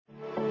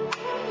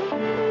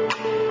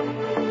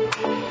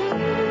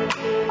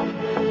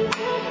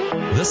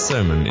This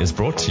sermon is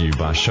brought to you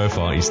by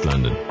Shofar East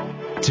London.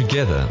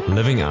 Together,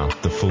 living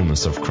out the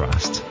fullness of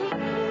Christ.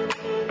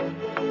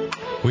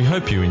 We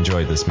hope you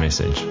enjoy this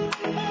message.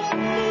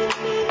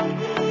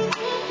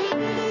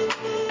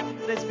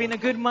 It's been a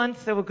good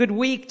month, or a good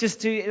week.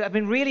 I've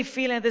been really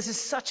feeling this is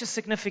such a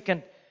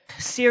significant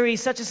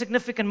series, such a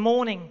significant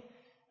morning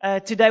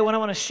today. What I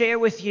want to share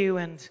with you,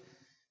 and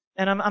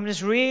I'm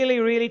just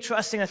really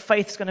trusting that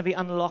faith is going to be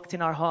unlocked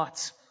in our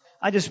hearts.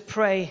 I just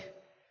pray,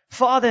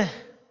 Father,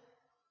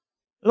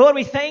 Lord,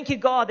 we thank you,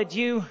 God, that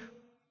you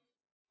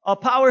are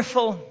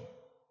powerful,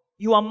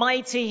 you are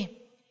mighty,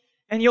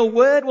 and your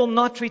word will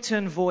not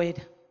return void.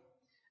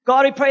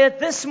 God, we pray that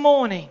this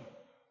morning,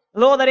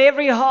 Lord, that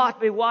every heart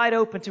be wide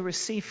open to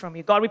receive from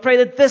you. God, we pray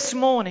that this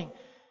morning,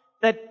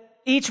 that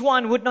each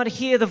one would not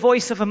hear the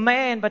voice of a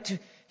man, but to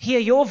hear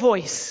your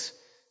voice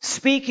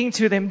speaking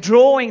to them,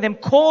 drawing them,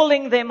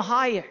 calling them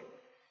higher.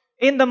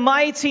 In the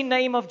mighty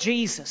name of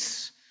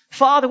Jesus.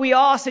 Father, we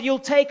ask that you'll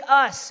take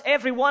us,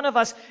 every one of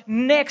us,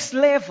 next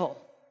level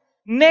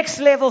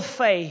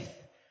faith,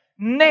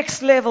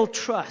 next level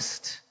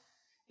trust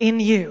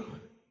in you.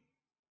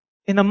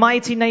 In the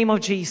mighty name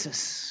of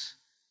Jesus.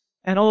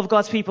 And all of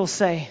God's people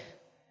say,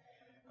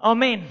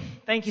 Amen.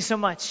 Thank you so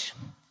much.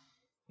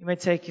 You may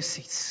take your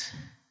seats.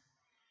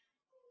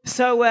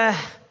 So, I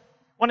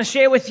want to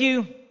share with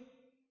you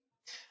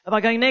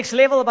about going next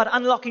level, about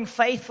unlocking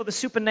faith for the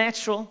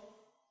supernatural.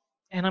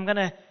 And I'm going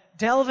to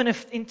delve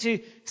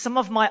into some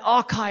of my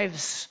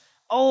archives,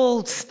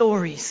 old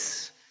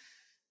stories,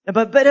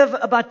 about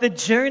the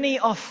journey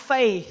of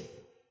faith.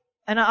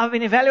 And I've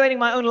been evaluating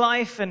my own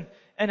life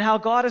and how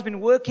God has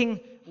been working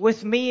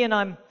with me, and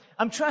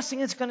I'm trusting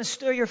it's going to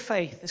stir your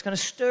faith. It's going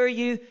to stir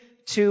you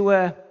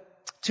to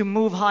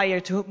move higher,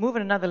 to move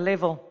at another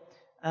level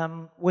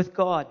with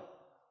God.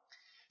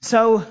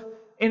 So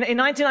in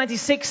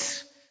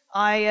 1996,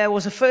 I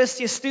was a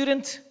first-year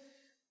student,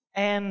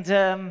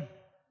 and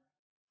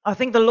I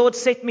think the Lord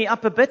set me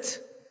up a bit.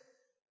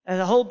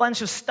 There's a whole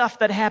bunch of stuff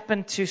that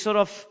happened to sort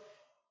of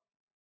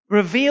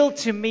reveal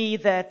to me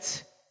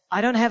that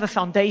I don't have a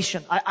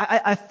foundation.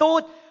 I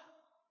thought,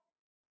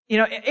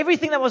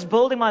 everything that was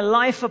building my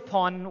life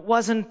upon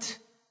wasn't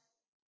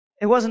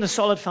a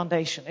solid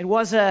foundation. It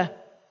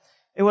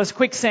was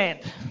quicksand.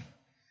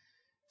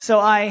 So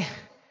I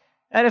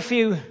had a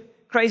few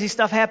crazy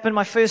stuff happen.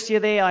 My first year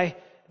there, I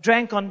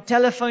drank on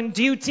telephone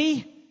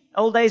duty.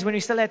 Old days when we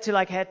still had to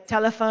had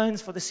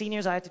telephones for the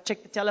seniors. I had to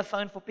check the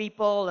telephone for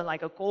people and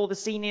I'd call the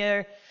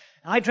senior.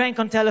 I drank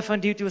on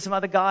telephone duty with some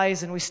other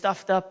guys, and we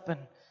stuffed up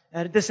and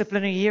had a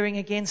disciplinary hearing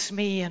against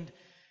me. And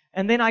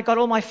then I got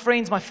all my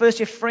friends, my first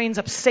year friends,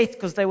 upset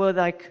because they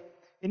were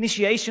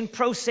initiation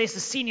process.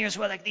 The seniors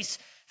were these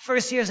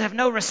first years have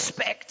no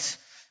respect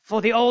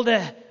for the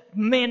older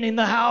men in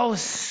the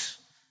house.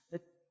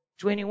 The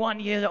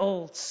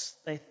 21-year-olds.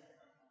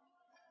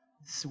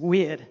 It's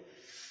weird.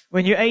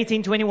 When you're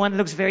 18, 21, it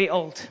looks very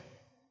old.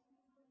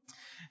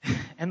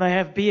 And they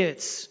have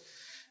beards.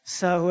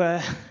 So,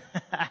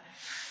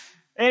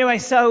 anyway,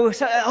 so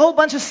a whole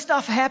bunch of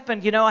stuff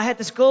happened. I had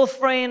this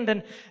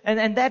girlfriend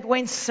and that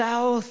went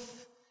south.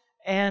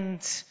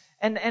 And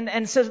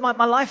so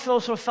my life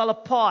also fell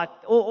apart.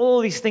 All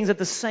these things at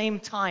the same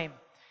time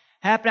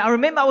happened. I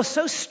remember I was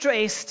so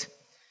stressed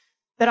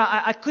that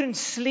I couldn't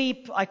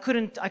sleep. I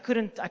couldn't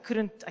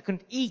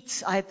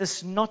eat. I had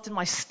this knot in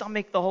my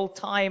stomach the whole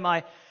time.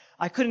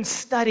 I couldn't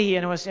study,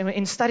 and I was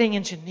in studying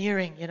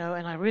engineering,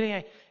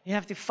 and you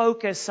have to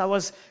focus. I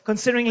was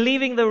considering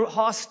leaving the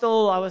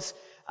hostel.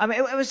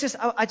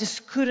 I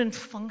just couldn't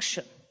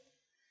function.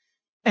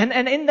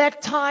 And in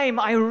that time,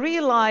 I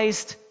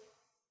realized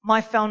my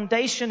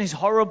foundation is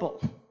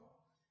horrible.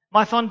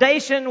 My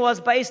foundation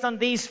was based on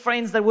these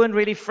friends that weren't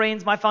really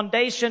friends. My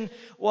foundation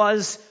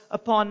was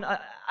upon,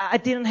 I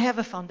didn't have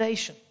a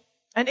foundation.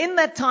 And in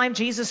that time,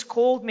 Jesus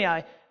called me.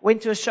 I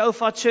went to a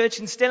Shofar church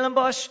in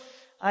Stellenbosch.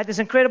 I had this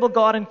incredible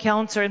God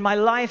encounter, and my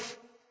life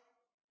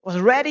was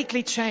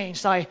radically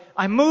changed. I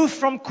moved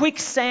from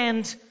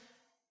quicksand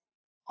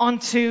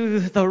onto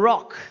the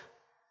rock,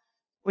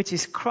 which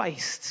is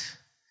Christ.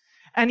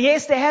 And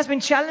yes, there has been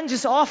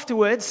challenges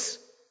afterwards.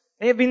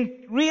 There have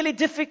been really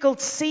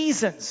difficult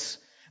seasons.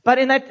 But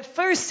in that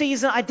first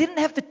season, I didn't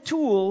have the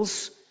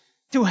tools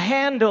to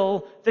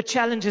handle the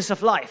challenges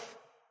of life.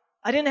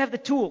 I didn't have the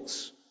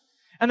tools.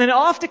 And then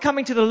after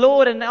coming to the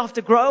Lord and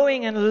after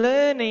growing and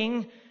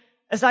learning,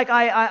 it's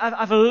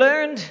I've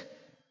learned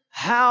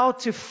how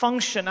to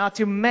function, how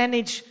to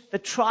manage the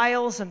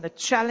trials and the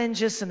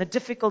challenges and the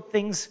difficult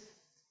things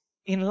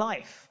in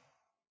life.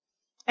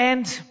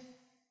 And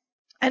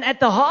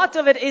at the heart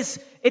of it is,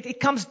 it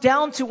comes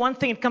down to one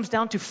thing. It comes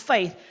down to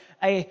faith,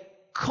 a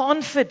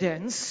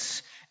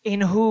confidence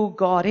in who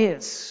God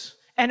is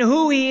and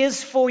who He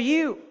is for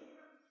you.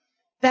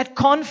 That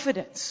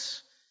confidence.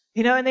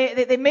 And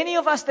there are many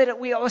of us that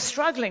we are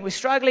struggling. We're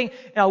struggling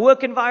in our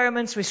work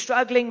environments. We're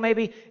struggling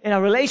maybe in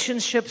our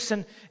relationships,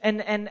 and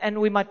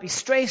we might be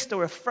stressed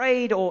or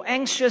afraid or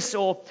anxious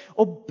or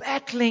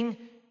battling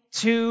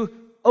to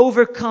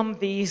overcome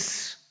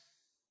these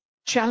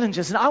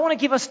challenges. And I want to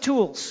give us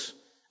tools.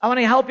 I want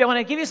to help you. I want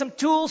to give you some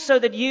tools so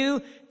that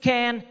you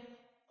can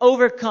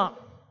overcome.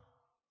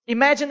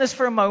 Imagine this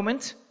for a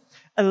moment.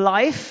 A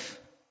life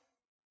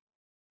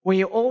where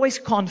you're always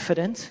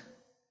confident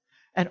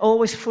and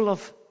always full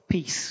of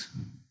peace.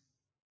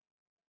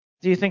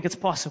 Do you think it's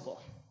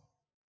possible?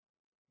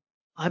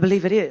 I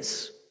believe it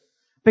is.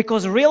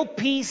 Because real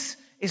peace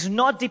is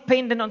not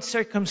dependent on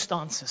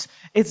circumstances.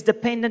 It's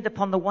dependent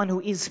upon the one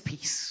who is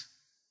peace.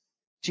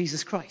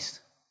 Jesus Christ.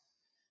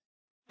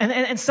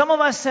 And some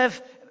of us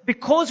have,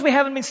 because we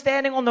haven't been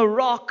standing on the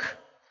rock,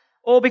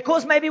 or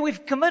because maybe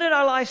we've committed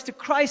our lives to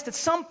Christ at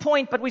some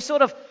point, but we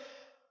sort of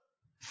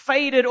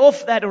faded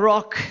off that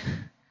rock,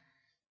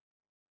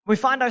 we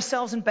find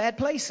ourselves in bad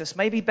places,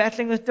 maybe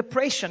battling with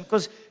depression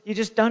because you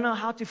just don't know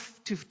how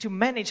to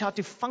manage, how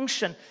to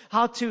function,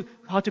 how to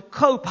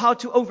cope, how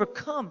to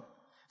overcome.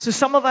 So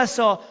some of us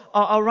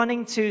are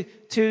running to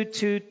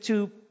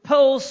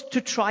pills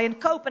to try and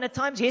cope. And at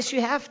times, yes,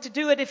 you have to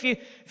do it if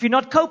you're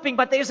not coping,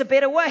 but there's a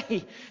better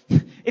way.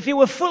 If you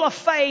were full of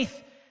faith,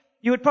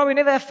 you would probably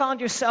never have found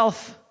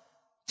yourself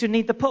to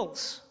need the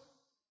pills.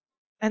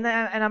 And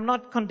I'm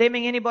not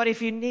condemning anybody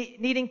if you're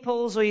needing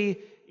pills or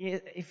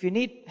if you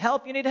need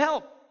help, you need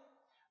help.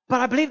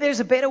 But I believe there's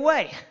a better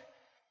way.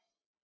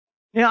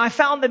 You know, I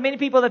found that many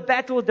people that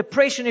battle with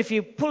depression, if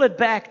you pull it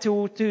back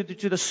to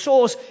the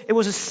source, it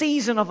was a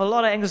season of a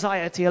lot of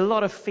anxiety, a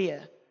lot of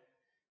fear.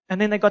 And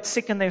then they got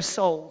sick in their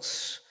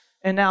souls.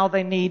 And now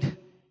they need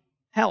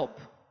help,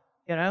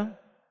 you know.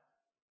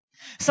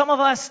 Some of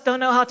us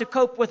don't know how to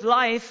cope with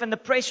life and the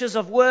pressures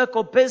of work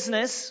or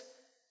business,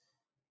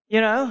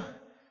 you know.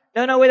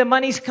 Don't know where the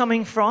money's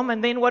coming from.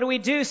 And then what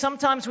do?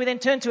 Sometimes we then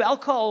turn to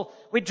alcohol.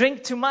 We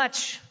drink too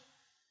much.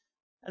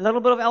 A little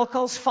bit of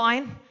alcohol is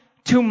fine.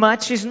 Too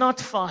much is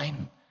not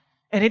fine.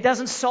 And it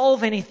doesn't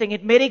solve anything.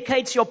 It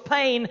medicates your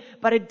pain,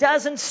 but it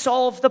doesn't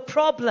solve the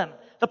problem.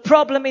 The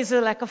problem is a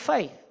lack of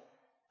faith,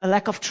 a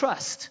lack of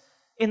trust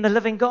in the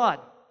living God.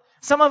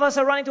 Some of us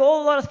are running to a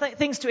whole lot of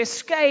things to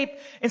escape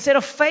instead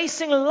of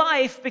facing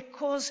life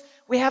because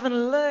we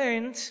haven't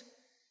learned,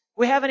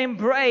 we haven't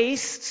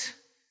embraced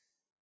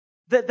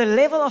the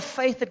level of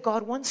faith that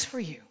God wants for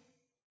you.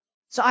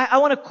 So I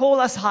want to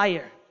call us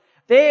higher.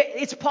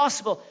 It's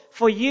possible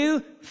for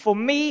you, for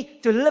me,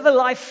 to live a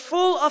life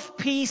full of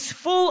peace,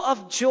 full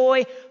of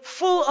joy,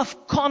 full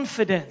of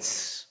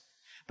confidence.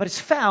 But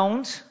it's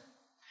found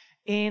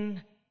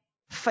in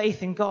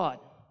faith in God.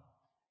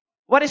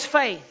 What is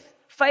faith?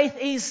 Faith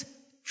is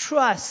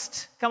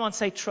trust. Come on,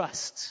 say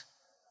trust.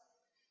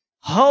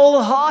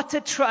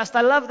 Wholehearted trust.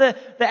 I love the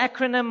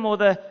acronym or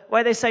the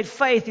way they say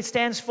faith. It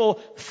stands for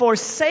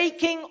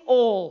forsaking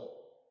all.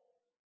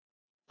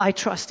 I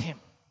trust Him.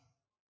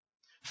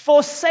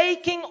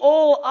 Forsaking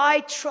all, I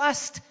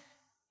trust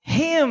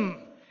Him.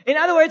 In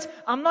other words,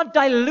 I'm not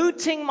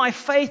diluting my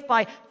faith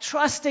by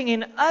trusting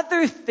in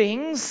other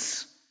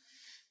things.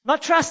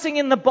 Not trusting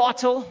in the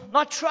bottle.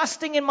 Not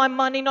trusting in my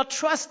money. Not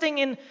trusting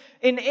in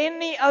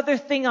any other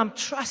thing. I'm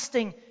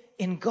trusting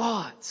in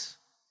God.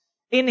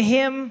 In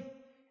Him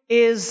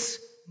is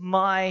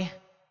my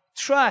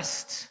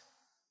trust.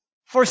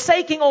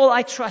 Forsaking all,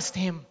 I trust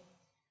Him.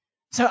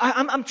 So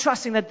I'm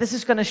trusting that this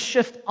is going to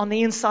shift on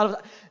the inside.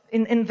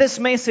 In this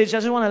message, I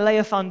just want to lay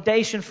a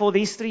foundation for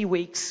these 3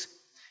 weeks.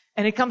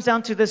 And it comes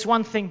down to this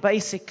one thing,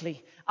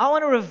 basically. I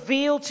want to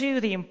reveal to you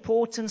the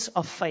importance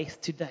of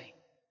faith today.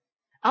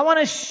 I want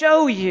to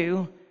show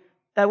you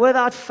that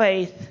without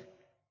faith,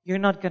 you're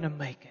not going to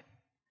make it.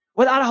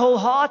 Without a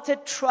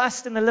wholehearted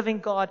trust in the living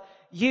God,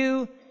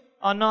 you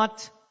are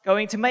not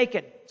going to make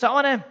it. So I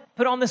want to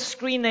put on the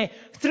screen there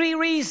 3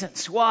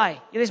 reasons why.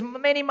 There's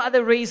many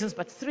other reasons,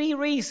 but 3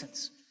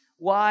 reasons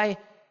why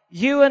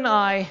you and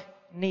I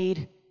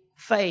need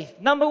faith.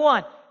 Number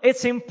 1,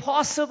 it's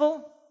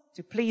impossible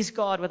to please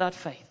God without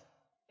faith.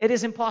 It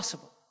is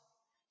impossible.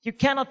 You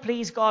cannot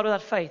please God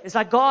without faith. It's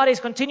like God is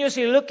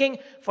continuously looking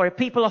for a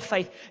people of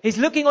faith. He's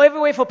looking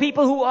everywhere for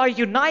people who are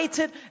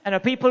united and are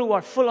people who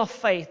are full of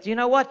faith. Do you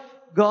know what?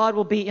 God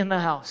will be in the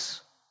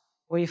house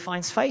where He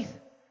finds faith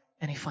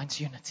and He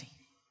finds unity.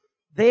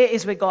 There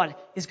is where God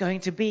is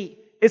going to be.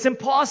 It's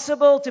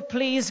impossible to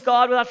please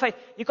God without faith.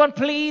 You can't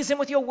please Him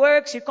with your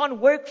works. You can't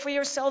work for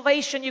your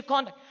salvation. You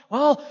can't,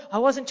 well, I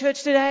was in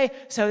church today,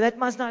 so that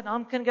must not,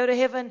 I'm going to go to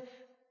heaven.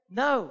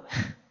 No,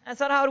 that's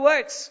not how it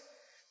works.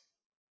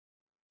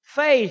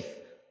 Faith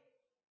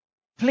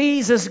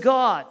pleases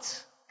God.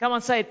 Come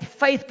on, say it.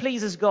 Faith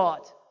pleases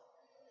God.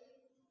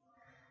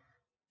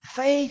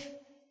 Faith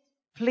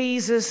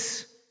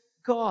pleases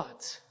God.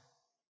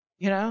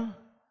 You know?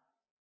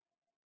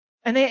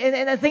 And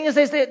the thing is,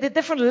 there's the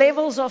different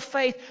levels of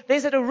faith.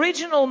 There's that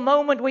original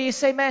moment where you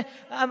say, man,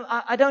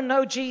 I don't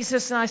know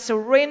Jesus, and I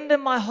surrender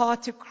my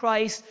heart to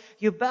Christ.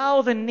 You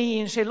bow the knee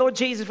and say, Lord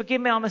Jesus, forgive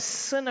me, I'm a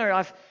sinner.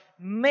 I've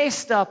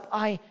messed up.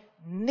 I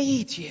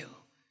need you.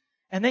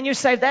 And then you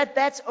say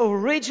that's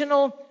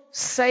original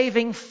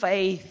saving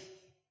faith.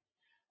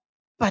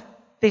 But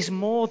there's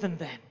more than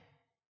that.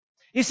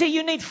 You see,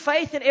 you need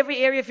faith in every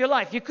area of your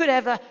life. You could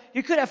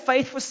have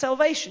faith for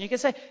salvation. You can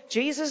say,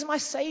 Jesus is my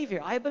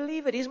Savior. I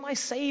believe it. He's my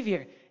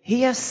Savior.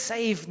 He has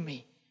saved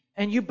me.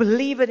 and you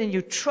believe it and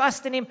you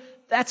trust in Him,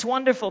 that's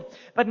wonderful.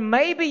 But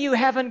maybe you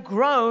haven't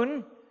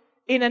grown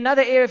in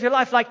another area of your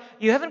life, like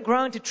you haven't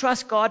grown to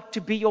trust God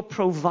to be your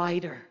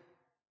provider.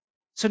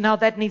 So now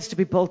that needs to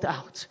be built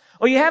out.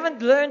 Or you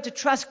haven't learned to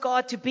trust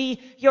God to be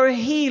your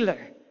healer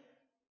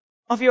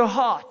of your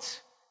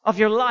heart, of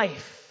your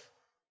life.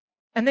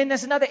 And then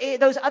there's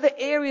those other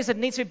areas that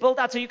needs to be built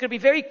out. So you could be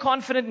very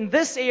confident in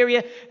this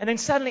area, and then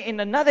suddenly in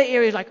another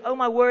area, like, oh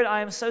my word,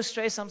 I am so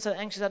stressed, I'm so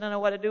anxious, I don't know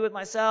what to do with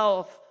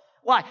myself.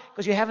 Why?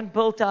 Because you haven't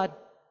built out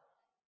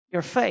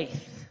your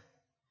faith.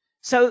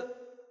 So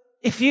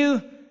if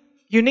you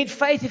need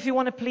faith if you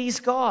want to please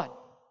God.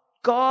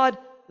 God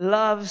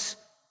loves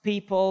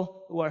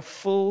people who are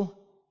full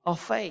of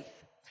faith.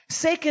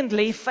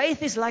 Secondly,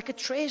 faith is like a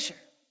treasure.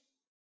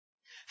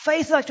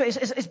 Faith is like a treasure.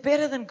 It's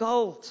better than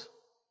gold.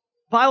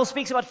 The Bible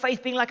speaks about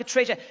faith being like a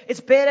treasure.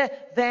 It's better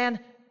than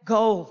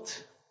gold.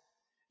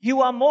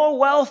 You are more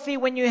wealthy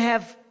when you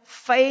have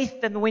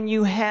faith than when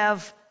you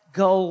have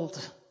gold.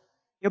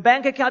 Your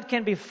bank account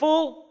can be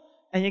full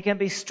and you can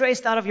be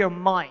stressed out of your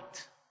mind.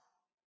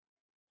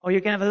 Or you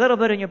can have a little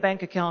bit in your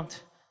bank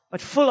account,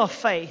 but full of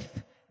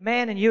faith,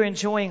 man, and you're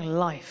enjoying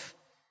life.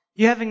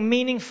 You're having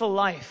meaningful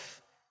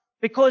life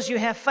because you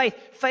have faith.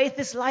 Faith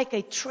is like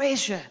a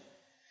treasure.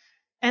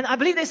 And I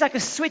believe there's like a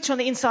switch on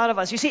the inside of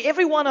us. You see,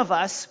 every one of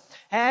us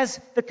has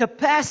the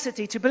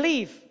capacity to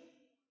believe.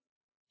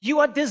 You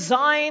are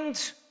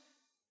designed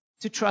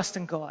to trust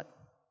in God.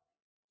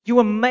 You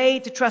were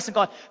made to trust in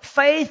God.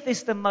 Faith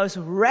is the most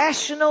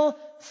rational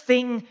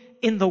thing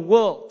in the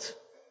world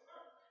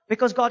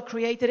because God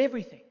created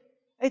everything.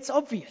 It's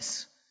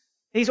obvious.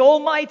 He's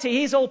almighty.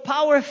 He's all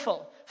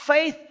powerful.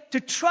 Faith,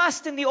 to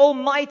trust in the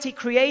almighty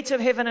creator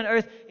of heaven and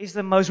earth, is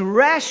the most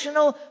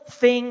rational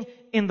thing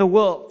in the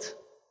world.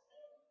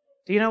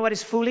 Do you know what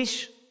is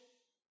foolish?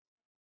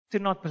 To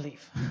not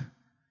believe.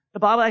 The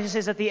Bible actually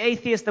says that the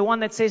atheist, the one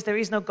that says there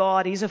is no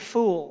God, he's a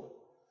fool.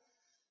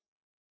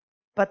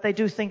 But they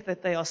do think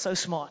that they are so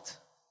smart.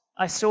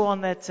 I saw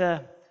on that,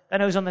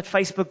 I was on that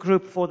Facebook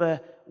group for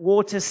the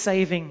water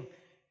saving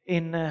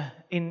in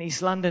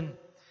East London.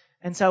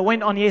 And so I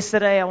went on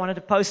yesterday. I wanted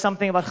to post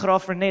something about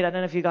Graafrenet. I don't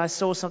know if you guys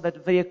saw some of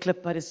that video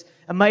clip, but it's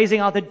amazing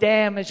how the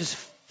dam is just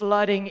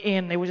flooding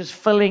in. They were just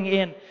filling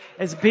in.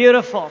 It's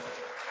beautiful.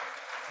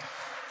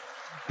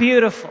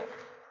 Beautiful.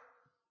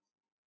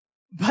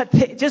 But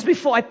just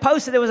before I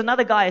posted, there was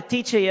another guy, a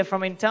teacher here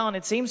from in town,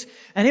 it seems,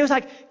 and he was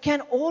like,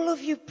 can all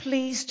of you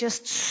please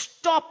just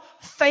stop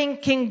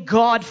thanking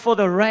God for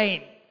the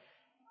rain?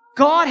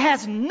 God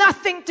has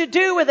nothing to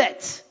do with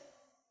it.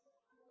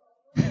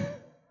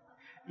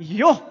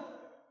 Yo,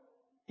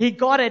 he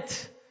got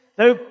it.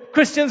 The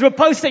Christians were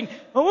posting,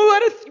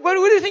 what do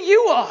you think you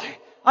are?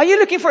 Are you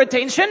looking for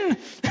attention?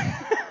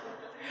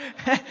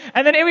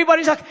 And then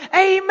everybody's like,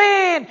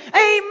 amen,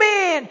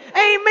 amen,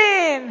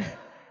 amen.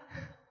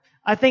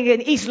 I think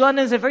in East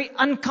London is a very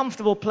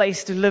uncomfortable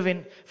place to live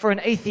in for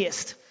an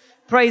atheist.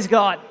 Praise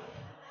God.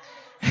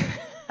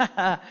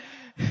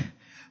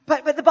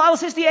 But the Bible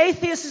says the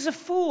atheist is a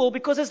fool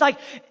because it's like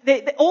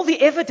all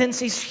the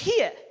evidence is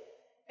here.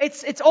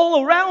 It's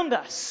all around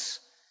us.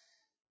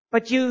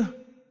 But you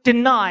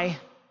deny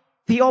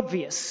the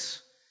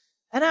obvious.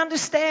 And I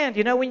understand,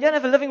 when you don't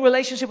have a living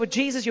relationship with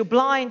Jesus, you're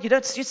blind.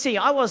 You see,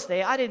 I was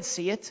there. I didn't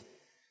see it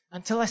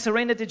until I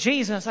surrendered to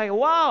Jesus. It's like,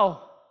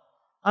 wow,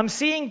 I'm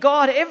seeing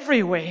God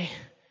everywhere.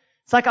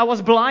 It's like I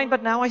was blind,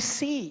 but now I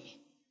see.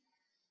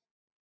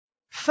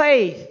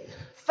 Faith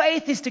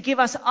is to give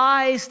us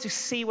eyes to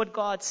see what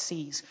God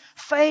sees.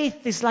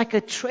 Faith is like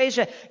a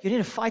treasure. You need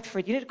to fight for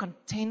it. You need to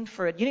contend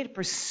for it. You need to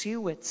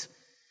pursue it.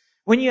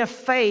 When you have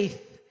faith,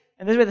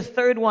 and this is where the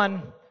third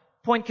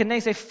point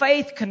connects.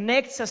 Faith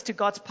connects us to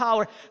God's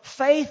power.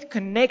 Faith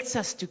connects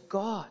us to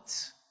God.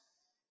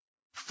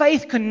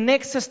 Faith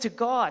connects us to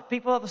God.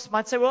 People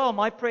might say, well,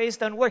 my prayers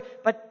don't work.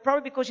 But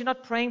probably because you're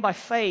not praying by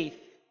faith.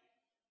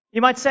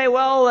 You might say,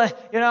 well,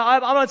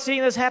 I'm not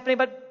seeing this happening.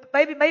 But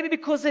maybe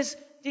because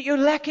you're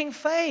lacking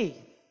faith.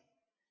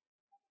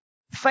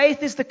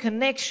 Faith is the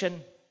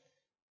connection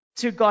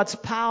to God's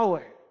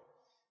power.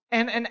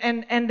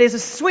 And there's a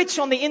switch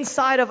on the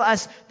inside of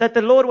us that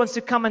the Lord wants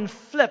to come and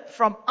flip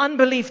from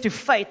unbelief to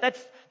faith.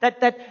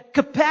 That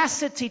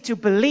capacity to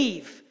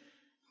believe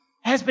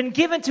has been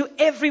given to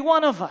every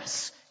one of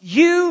us.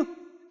 You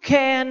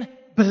can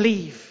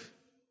believe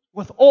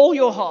with all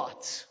your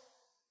heart.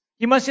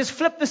 You must just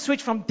flip the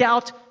switch from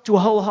doubt to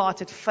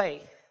wholehearted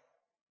faith.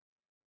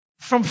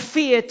 From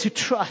fear to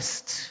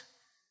trust.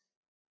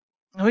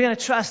 And we're going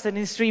to trust in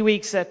these 3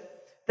 weeks that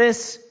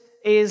this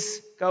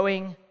is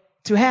going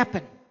to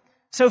happen.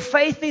 So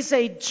faith is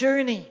a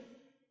journey.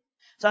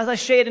 So as I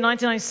shared in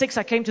 1996,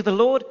 I came to the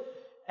Lord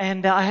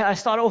and I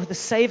started off with a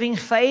saving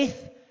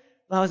faith.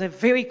 I was a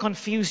very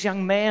confused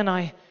young man.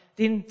 I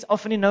didn't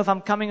often know if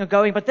I'm coming or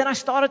going. But then I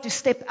started to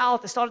step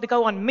out. I started to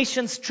go on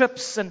missions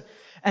trips and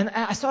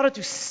I started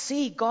to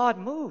see God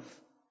move.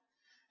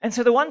 And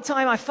so the one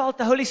time I felt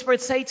the Holy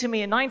Spirit say to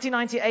me in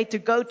 1998 to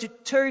go to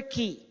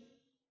Turkey.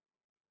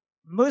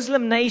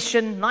 Muslim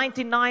nation,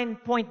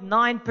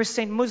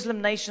 99.9%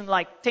 Muslim nation,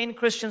 like 10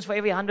 Christians for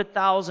every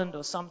 100,000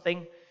 or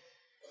something.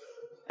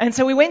 And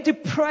so we went to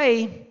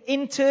pray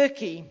in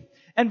Turkey.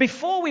 And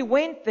before we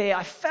went there,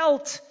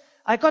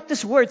 I got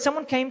this word.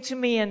 Someone came to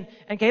me and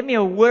gave me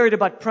a word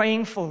about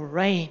praying for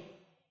rain.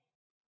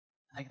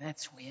 Like,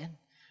 that's weird.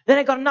 Then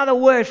I got another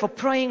word for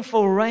praying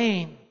for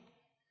rain.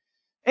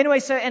 Anyway,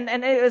 so,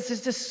 and it's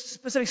just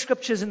specific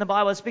scriptures in the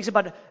Bible. It speaks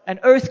about an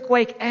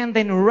earthquake and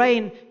then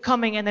rain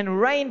coming, and then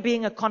rain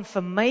being a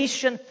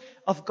confirmation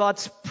of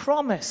God's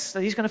promise. So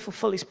He's going to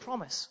fulfill His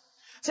promise.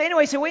 So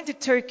anyway, so we went to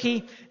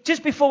Turkey.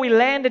 Just before we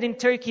landed in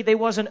Turkey, there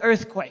was an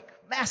earthquake.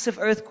 Massive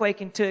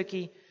earthquake in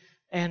Turkey.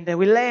 And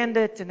we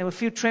landed, and there were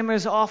a few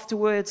tremors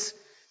afterwards.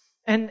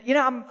 And,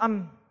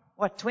 I'm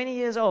 20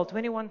 years old,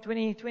 21,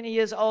 20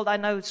 years old. I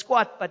know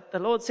squat, but the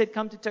Lord said,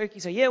 come to Turkey.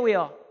 So here we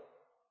are.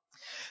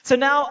 So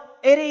now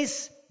it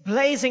is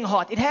blazing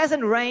hot. It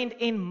hasn't rained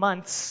in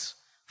months.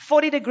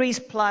 40 degrees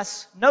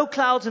plus, no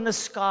clouds in the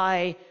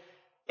sky.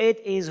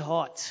 It is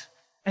hot.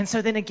 And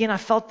so then again, I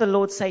felt the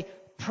Lord say,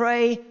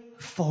 pray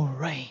for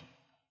rain.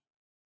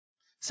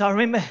 So I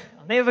remember,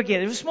 I'll never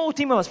forget, it was a small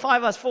team of us,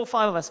 5 of us, 4 or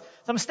 5 of us.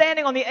 So I'm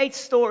standing on the 8th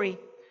story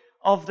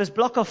of this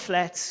block of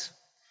flats.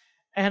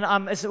 And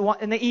it's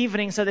in the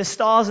evening, so there's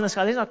stars in the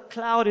sky. There's not a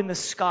cloud in the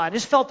sky. I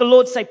just felt the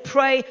Lord say,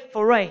 pray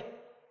for rain.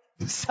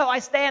 So I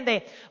stand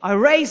there, I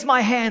raise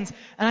my hands,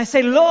 and I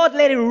say, Lord,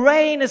 let it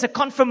rain as a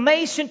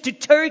confirmation to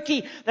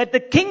Turkey that the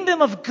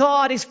kingdom of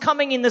God is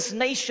coming in this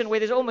nation where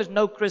there's almost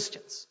no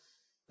Christians.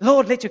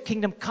 Lord, let your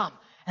kingdom come.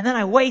 And then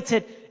I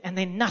waited, and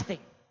then nothing.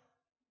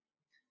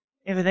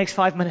 In the next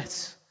 5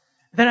 minutes.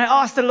 Then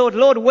I asked the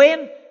Lord,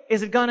 when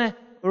is it going to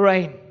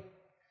rain?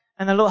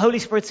 And the Holy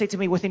Spirit said to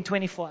me, within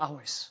 24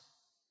 hours.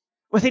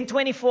 Within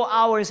 24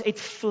 hours, it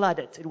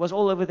flooded. It was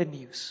all over the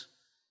news.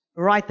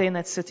 Right there in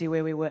that city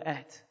where we were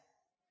at.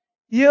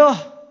 Yeah,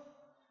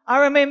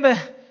 I remember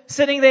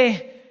sitting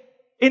there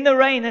in the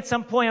rain at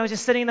some point. I was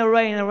just sitting in the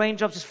rain, and the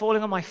raindrops just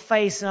falling on my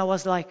face, and I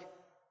was like,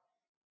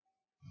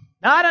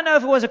 now I don't know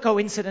if it was a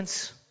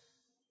coincidence.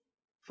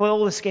 For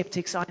all the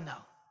skeptics, I know.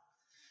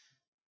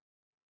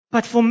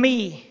 But for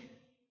me,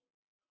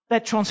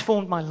 that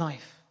transformed my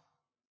life.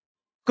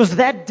 Because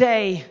that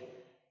day,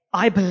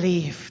 I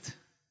believed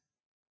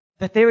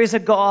that there is a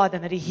God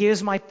and that He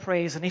hears my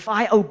prayers. And if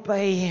I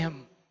obey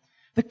Him,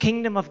 the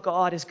kingdom of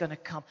God is going to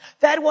come.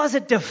 That was a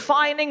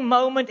defining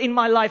moment in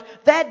my life.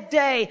 That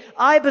day,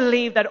 I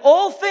believed that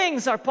all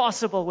things are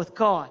possible with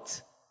God.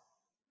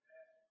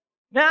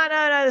 No,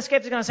 the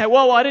skeptic's going to say,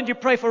 well, why didn't you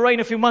pray for rain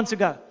a few months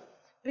ago?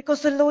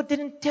 Because the Lord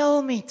didn't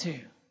tell me to.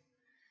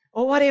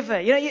 Or whatever.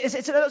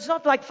 It's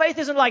not like, faith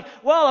isn't like,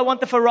 well, I want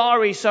the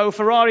Ferrari, so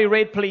Ferrari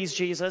red, please,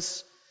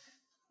 Jesus.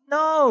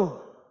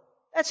 No.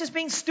 That's just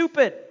being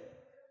stupid.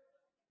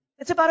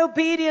 It's about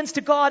obedience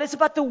to God. It's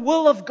about the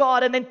will of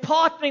God and then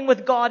partnering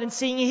with God and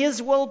seeing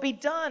His will be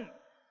done.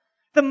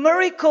 The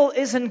miracle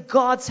is in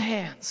God's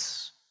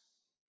hands.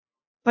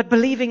 But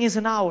believing is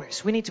in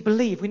ours. We need to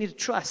believe. We need to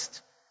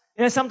trust.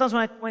 Sometimes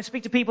when I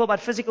speak to people about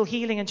physical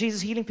healing and Jesus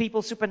healing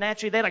people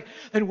supernaturally, they're like,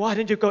 then why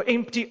didn't you go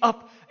empty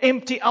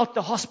out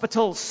the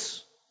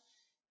hospitals?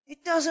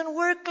 It doesn't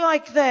work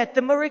like that.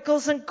 The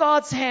miracle's in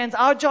God's hands.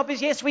 Our job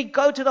is, yes, we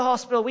go to the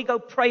hospital. We go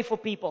pray for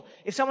people.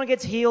 If someone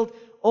gets healed,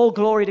 all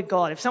glory to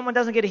God. If someone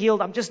doesn't get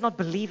healed, I'm just not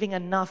believing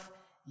enough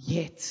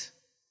yet.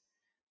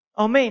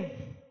 Amen.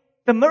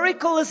 The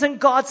miracle is in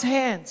God's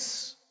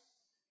hands.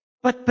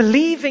 But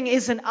believing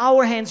is in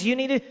our hands. You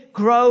need to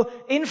grow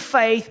in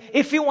faith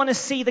if you want to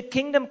see the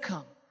kingdom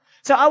come.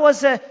 So I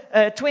was a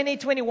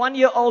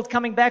 21-year-old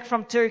coming back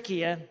from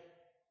Turkey.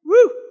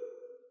 Woo!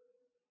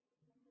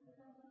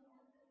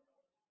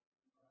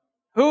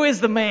 Who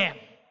is the man?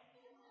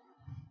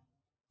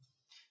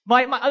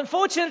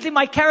 Unfortunately,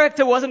 my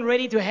character wasn't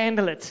ready to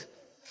handle it.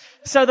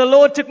 So the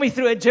Lord took me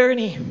through a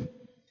journey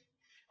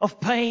of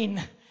pain,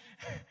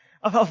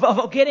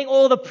 of getting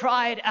all the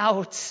pride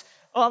out.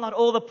 Well, not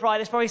all the pride.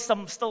 There's probably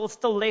some still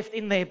left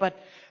in there, but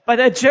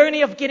a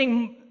journey of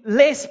getting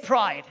less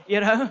pride,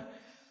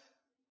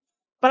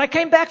 But I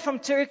came back from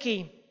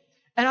Turkey,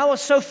 and I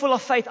was so full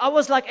of faith. I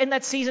was like, in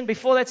that season,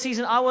 before that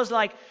season, I was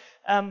like,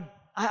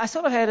 I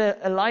sort of had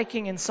a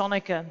liking in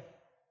Sonica,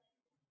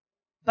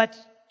 but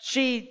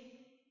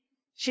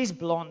she's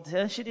blonde.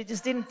 She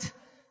just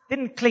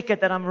didn't click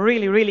it that I'm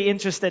really, really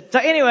interested. So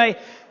anyway,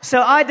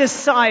 I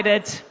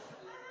decided.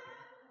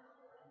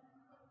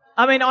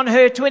 On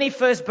her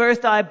 21st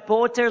birthday, I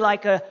bought her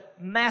like a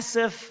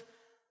massive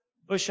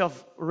bush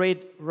of red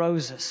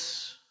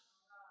roses.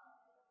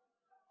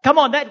 Come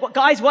on,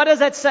 guys, what does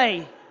that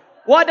say?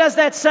 What does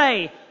that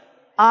say?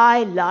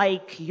 I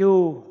like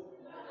you.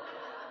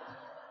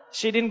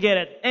 She didn't get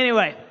it.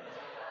 Anyway.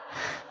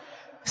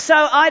 So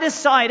I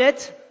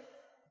decided,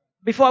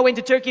 before I went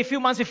to Turkey a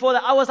few months before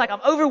that, I was like,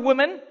 I'm over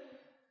women.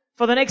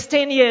 For the next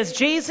 10 years,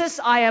 Jesus,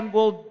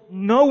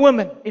 no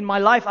woman in my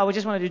life. I would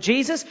just want to do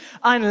Jesus.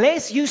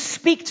 Unless you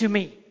speak to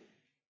me,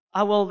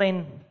 I will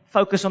then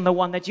focus on the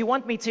one that you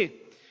want me to.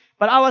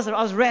 But I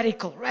was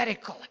radical,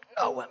 like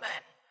no woman.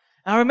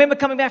 I remember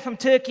coming back from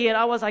Turkey and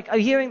I was like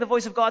hearing the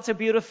voice of God so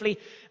beautifully.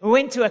 We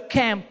went to a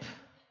camp,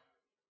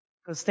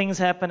 because things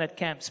happen at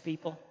camps,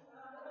 people.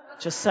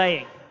 Just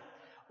saying.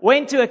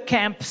 Went to a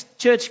camp,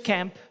 church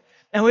camp,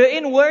 and we were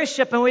in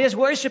worship and we were just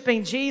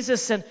worshiping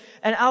Jesus and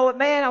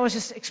I was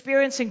just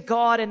experiencing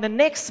God, and the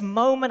next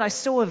moment I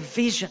saw a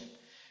vision.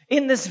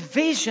 In this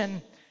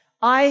vision,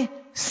 I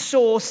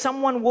saw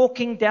someone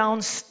walking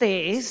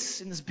downstairs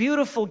in this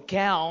beautiful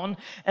gown,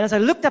 and as I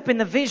looked up in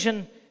the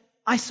vision,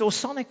 I saw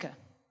Sonica.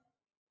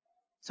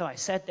 So I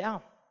sat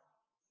down.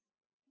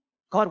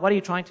 God, what are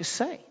you trying to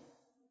say?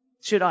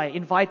 Should I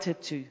invite her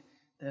to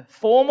the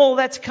formal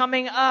that's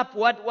coming up?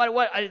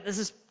 This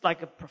is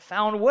like a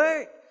profound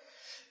word.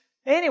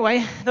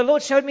 Anyway, the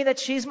Lord showed me that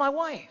she's my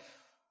wife.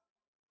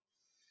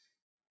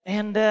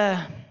 And,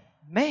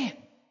 man,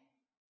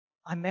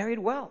 I married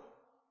well.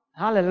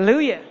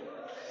 Hallelujah.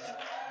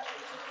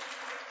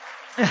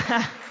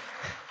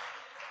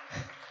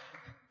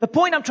 The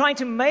point I'm trying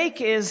to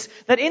make is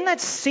that in that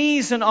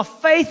season of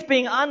faith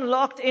being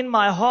unlocked in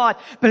my heart,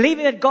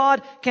 believing that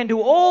God can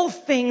do all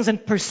things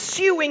and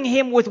pursuing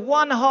Him with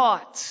one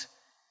heart,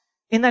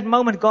 in that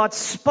moment God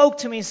spoke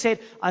to me and said,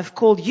 I've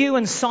called you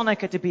and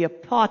Sonica to be a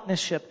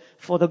partnership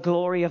for the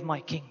glory of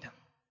my kingdom.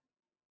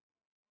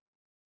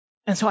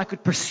 And so I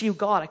could pursue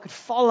God. I could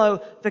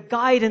follow the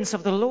guidance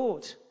of the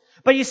Lord.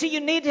 But you see, you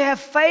need to have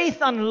faith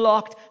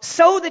unlocked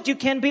so that you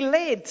can be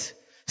led.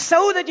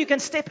 So that you can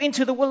step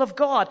into the will of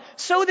God.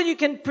 So that you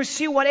can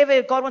pursue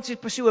whatever God wants you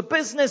to pursue, a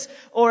business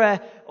or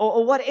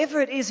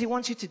whatever it is He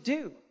wants you to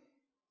do.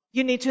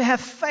 You need to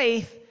have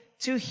faith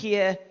to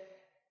hear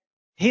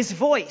His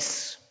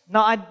voice.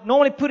 Now, I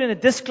normally put in a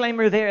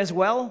disclaimer there as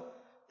well.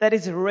 That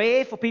it's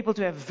rare for people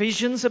to have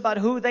visions about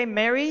who they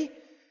marry.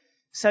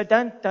 So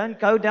don't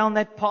go down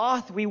that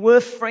path. We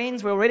were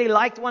friends. We already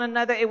liked one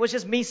another. It was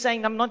just me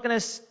saying, I'm not going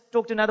to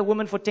talk to another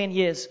woman for 10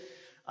 years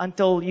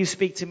until you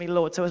speak to me,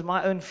 Lord. So it was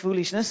my own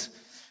foolishness.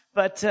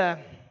 But,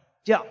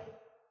 yeah.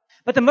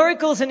 But the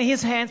miracle's in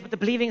His hands, but the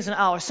believing is in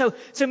ours.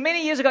 So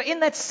many years ago,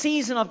 in that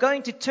season of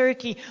going to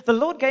Turkey, the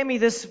Lord gave me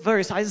this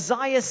verse,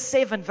 Isaiah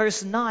 7,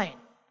 verse 9.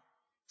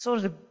 Sort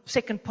of the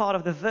second part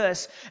of the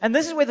verse. And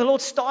this is where the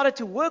Lord started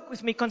to work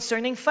with me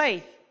concerning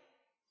faith.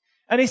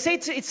 And it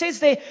says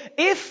there,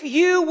 if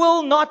you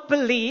will not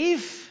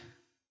believe,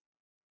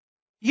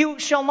 you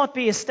shall not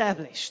be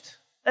established.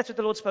 That's what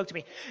the Lord spoke to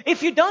me.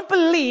 If you don't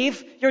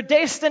believe, your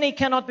destiny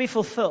cannot be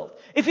fulfilled.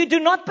 If you do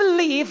not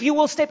believe, you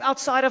will step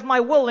outside of my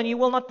will and you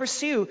will not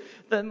pursue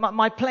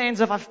my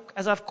plans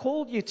as I've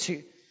called you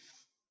to.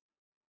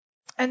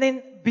 And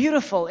then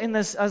beautiful in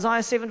this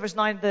Isaiah 7 verse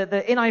 9,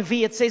 the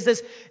NIV, it says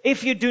this,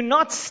 if you do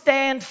not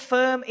stand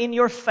firm in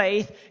your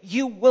faith,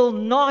 you will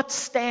not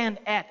stand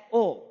at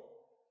all.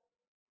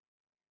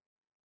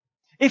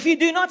 If you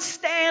do not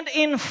stand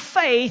in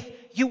faith,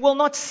 you will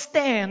not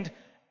stand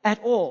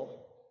at all.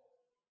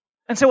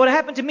 And so what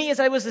happened to me is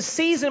there was a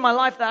season in my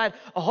life that I had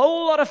a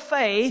whole lot of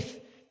faith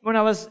when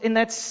I was in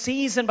that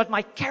season, but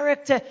my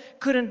character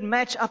couldn't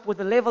match up with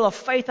the level of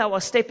faith I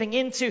was stepping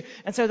into.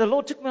 And so the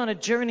Lord took me on a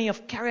journey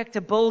of character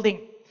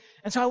building.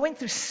 And so I went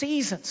through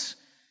seasons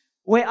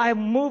where I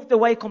moved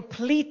away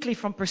completely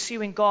from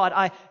pursuing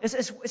God.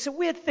 It's a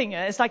weird thing.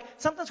 It's like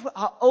sometimes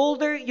how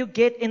older you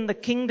get in the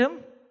kingdom,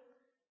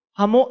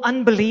 how more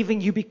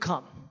unbelieving you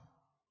become.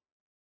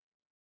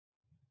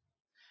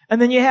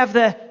 And then you have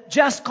the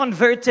just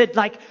converted,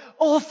 like,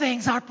 all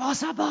things are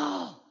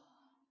possible.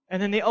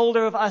 And then the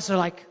older of us are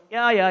like,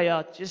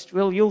 yeah,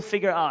 you'll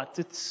figure out.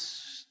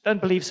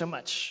 Don't believe so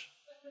much.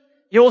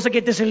 You also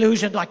get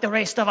disillusioned like the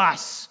rest of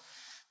us.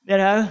 You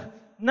know?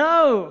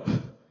 No.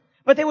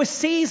 But there were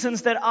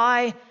seasons that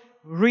I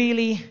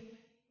really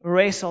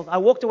wrestled. I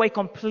walked away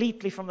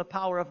completely from the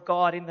power of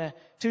God in the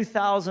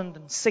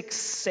 2006,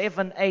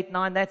 7, 8,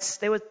 9.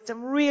 There was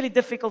some really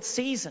difficult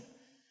season.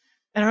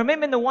 And I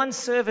remember in the one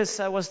service,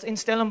 I was in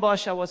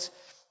Stellenbosch, I was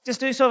just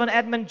doing sort of an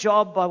admin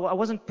job. I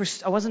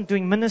wasn't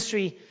doing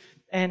ministry.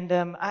 And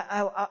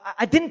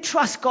I didn't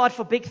trust God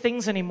for big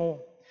things anymore.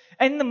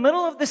 And in the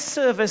middle of the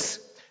service,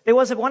 there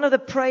was one of the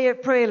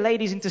prayer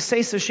ladies,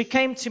 intercessors. She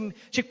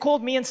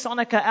called me and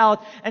Sonica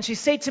out, and she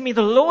said to me,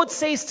 the Lord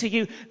says to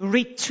you,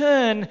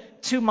 return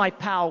to my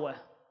power.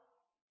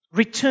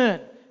 Return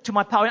to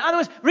my power. In other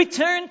words,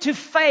 return to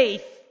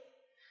faith.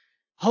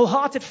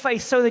 Wholehearted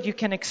faith so that you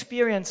can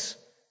experience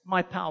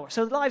my power.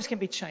 So lives can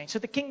be changed. So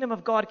the kingdom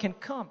of God can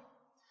come.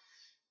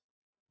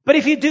 But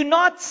if you do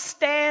not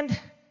stand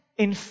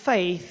in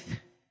faith,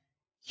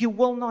 you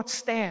will not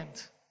stand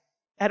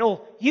at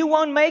all. You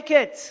won't make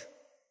it.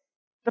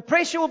 The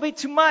pressure will be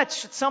too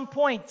much at some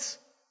point.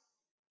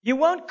 You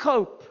won't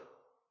cope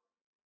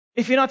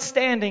if you're not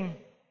standing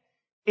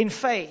in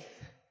faith.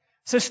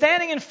 So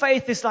standing in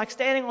faith is like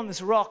standing on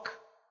this rock.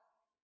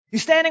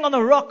 You're standing on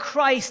the rock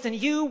Christ and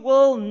you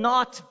will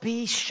not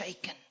be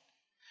shaken.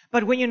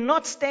 But when you're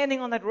not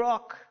standing on that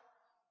rock,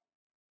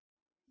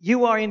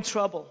 you are in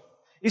trouble.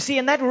 You see,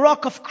 and that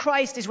rock of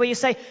Christ is where you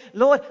say,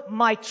 Lord,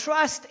 my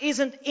trust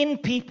isn't in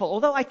people.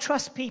 Although I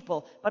trust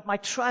people, but my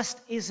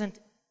trust isn't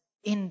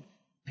in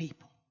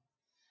people.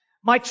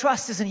 My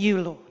trust is in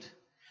you, Lord.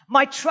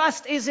 My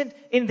trust isn't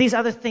in these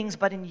other things,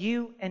 but in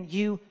you and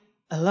you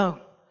alone.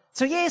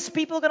 So yes,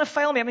 people are going to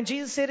fail me. I mean,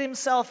 Jesus said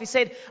himself, he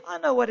said, I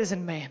know what is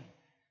in man.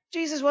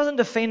 Jesus wasn't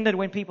offended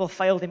when people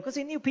failed him because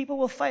he knew people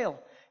will fail.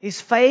 His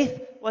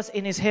faith was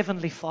in his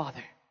heavenly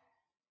Father.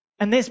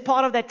 And there's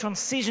part of that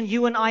transition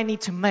you and I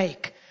need to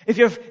make. If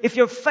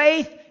your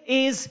faith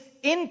is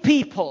in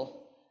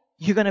people,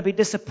 you're going to be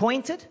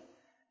disappointed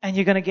and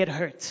you're going to get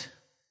hurt.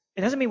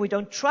 It doesn't mean we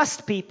don't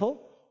trust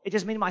people. It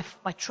just means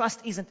my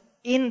trust isn't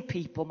in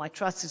people. My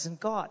trust is in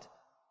God.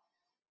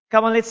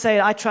 Come on, let's say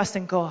it. I trust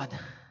in God.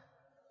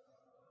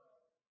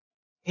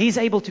 He's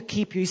able to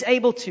keep you. He's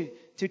able to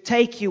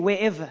take you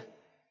wherever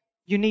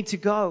you need to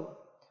go.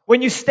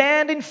 When you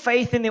stand in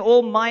faith in the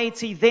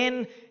Almighty,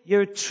 then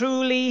you're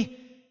truly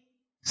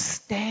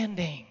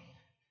standing.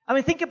 I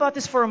mean, think about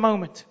this for a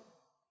moment.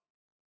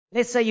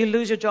 Let's say you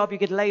lose your job, you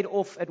get laid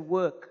off at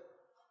work.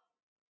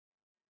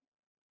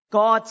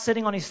 God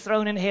sitting on his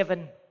throne in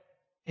heaven,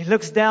 he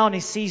looks down,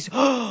 he sees,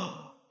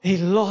 he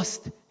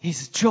lost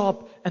his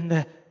job, and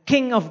the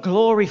King of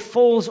Glory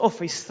falls off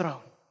his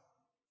throne.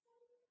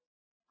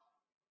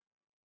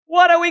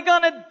 What are we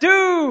going to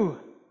do?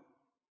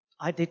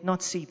 I did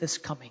not see this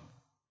coming.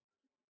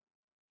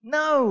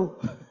 No.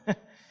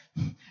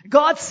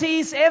 God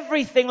sees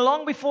everything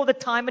long before the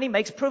time, and he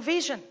makes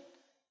provision.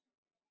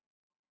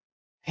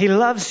 He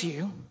loves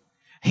you.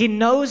 He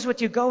knows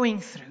what you're going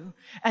through,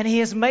 and he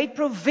has made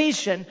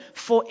provision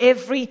for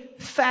every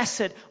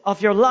facet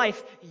of your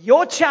life.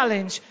 Your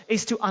challenge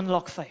is to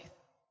unlock faith,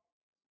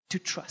 to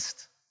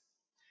trust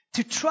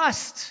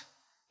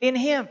in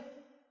him.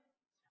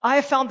 I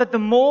have found that the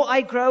more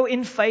I grow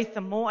in faith,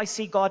 the more I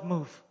see God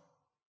move.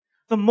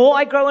 The more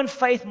I grow in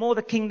faith, more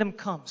the kingdom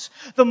comes.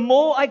 The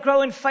more I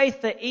grow in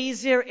faith, the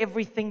easier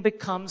everything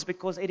becomes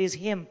because it is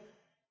him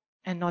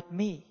and not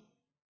me.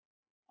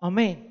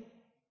 Amen.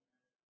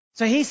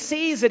 So he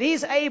sees it.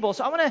 He's able.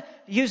 So I want to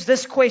use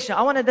this question.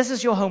 This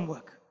is your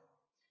homework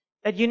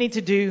that you need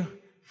to do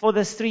for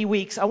this 3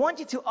 weeks. I want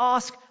you to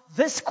ask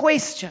this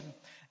question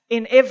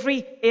in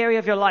every area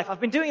of your life.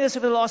 I've been doing this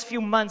over the last few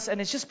months,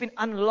 and it's just been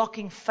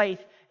unlocking faith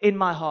in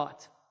my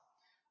heart.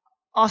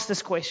 Ask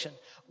this question.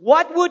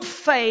 What would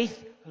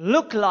faith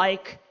look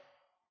like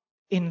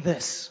in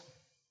this?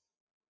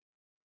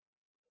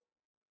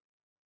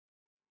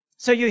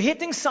 So you're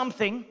hitting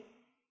something,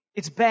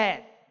 it's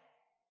bad.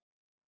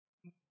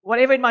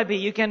 Whatever it might be,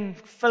 you can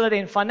fill it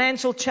in.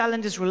 Financial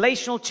challenges,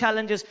 relational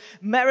challenges,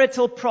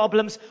 marital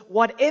problems,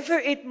 whatever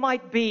it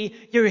might be,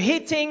 you're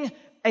hitting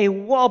a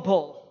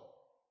wobble.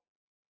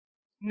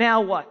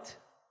 Now what?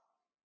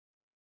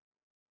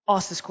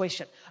 Ask this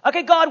question.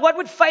 Okay, God, what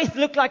would faith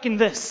look like in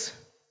this?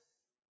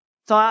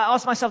 So I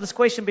asked myself this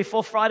question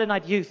before Friday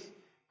night youth,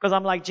 because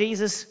I'm like,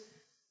 Jesus,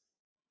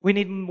 we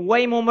need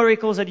way more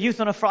miracles at youth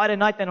on a Friday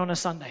night than on a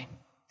Sunday.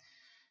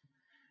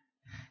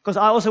 Because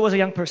I also was a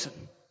young person.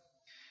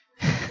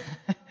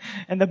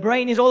 And the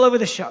brain is all over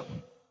the show.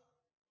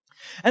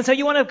 And so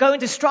you want to go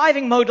into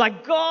striving mode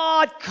like,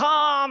 God,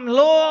 come,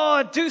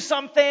 Lord, do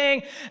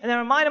something. And I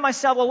reminded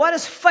myself, well, what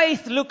does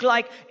faith look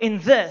like in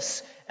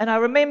this? And I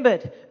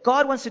remembered,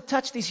 God wants to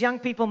touch these young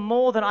people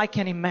more than I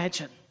can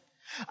imagine.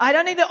 I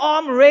don't need to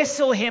arm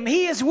wrestle him.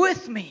 He is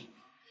with me.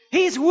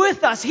 He's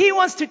with us. He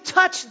wants to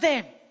touch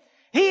them.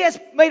 He has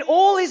made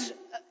all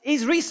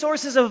his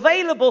resources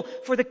available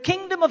for the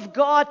kingdom of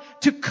God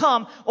to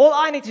come. All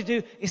I need to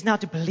do is now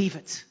to believe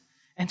it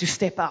and to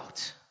step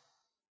out.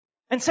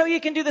 And so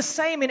you can do the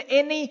same in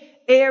any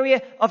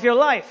area of your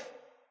life.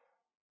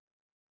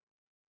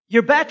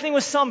 You're battling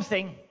with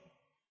something.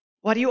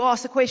 What do you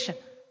ask the question?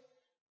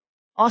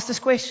 Ask this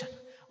question.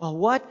 Well,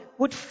 what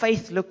would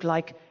faith look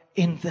like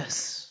in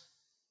this?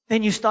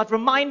 Then you start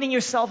reminding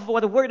yourself of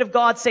what the Word of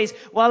God says.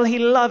 Well, he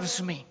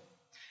loves me.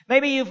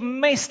 Maybe you've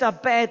messed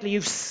up badly.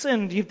 You've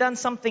sinned. You've done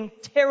something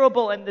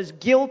terrible, and this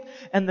guilt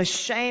and the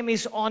shame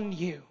is on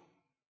you.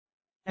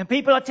 And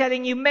people are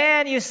telling you,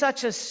 man, you're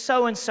such a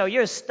so-and-so.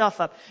 You're a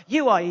stuff-up.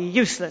 You are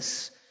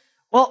useless.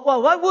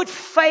 Well, what would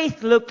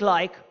faith look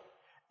like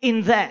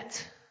in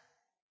that?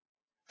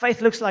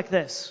 Faith looks like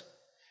this.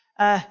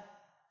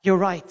 You're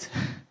right.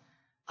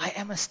 I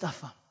am a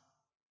stuff-up.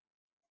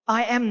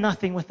 I am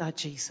nothing without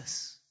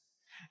Jesus.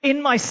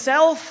 In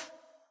myself,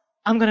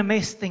 I'm going to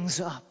mess things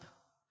up.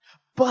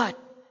 But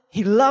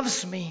he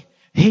loves me.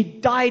 He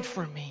died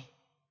for me.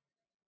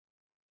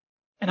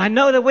 And I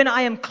know that when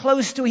I am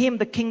close to him,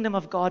 the kingdom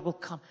of God will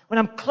come. When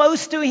I'm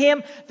close to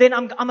him, then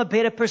I'm a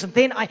better person.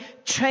 Then I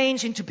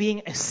change into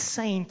being a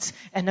saint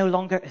and no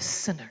longer a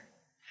sinner.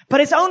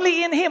 But it's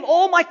only in him.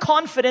 All my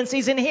confidence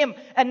is in him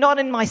and not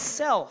in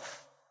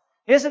myself.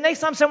 Here's the next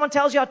time someone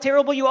tells you how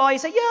terrible you are, you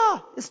say, yeah,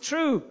 it's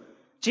true.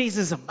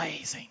 Jesus is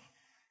amazing.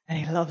 And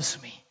he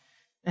loves me.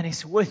 And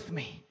he's with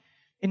me.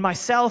 In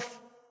myself,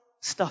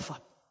 stuff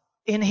up.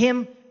 In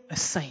him, a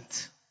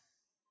saint.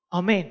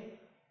 Amen.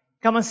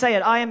 Come and say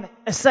it. I am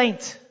a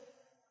saint.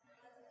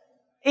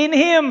 In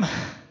him.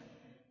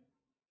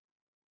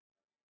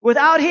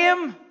 Without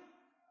him,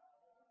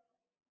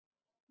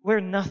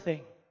 we're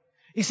nothing.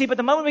 You see, but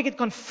the moment we get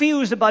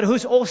confused about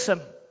who's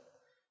awesome,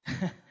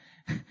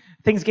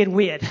 things get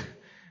weird.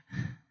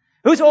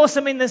 Who's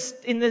awesome in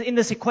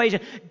this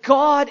equation?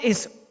 God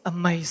is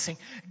amazing.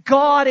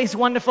 God is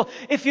wonderful.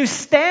 If you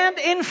stand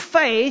in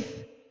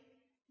faith,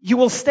 you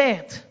will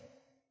stand.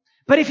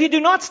 But if you do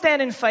not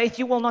stand in faith,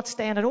 you will not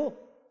stand at all.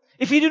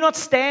 If you do not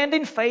stand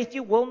in faith,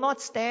 you will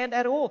not stand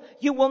at all.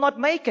 You will not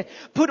make it.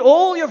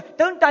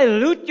 Don't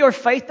dilute your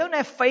faith. Don't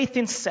have faith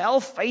in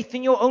self, faith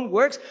in your own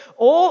works.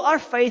 All our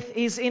faith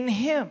is in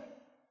Him.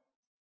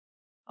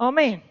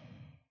 Amen.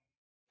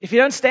 If you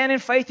don't stand in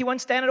faith, you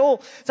won't stand at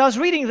all. So I was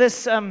reading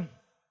this in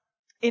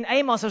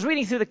Amos. I was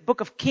reading through the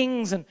book of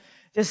Kings and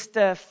just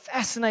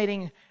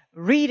fascinating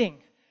reading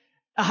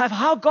of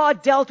how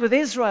God dealt with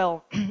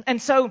Israel.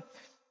 And so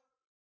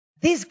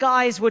these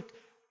guys would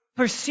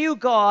pursue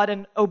God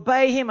and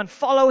obey Him and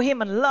follow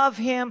Him and love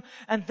Him,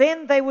 and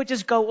then they would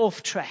just go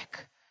off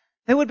track.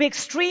 They would be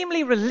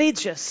extremely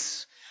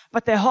religious,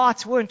 but their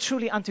hearts weren't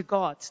truly unto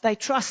God. They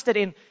trusted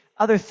in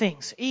other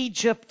things,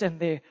 Egypt and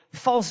their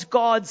false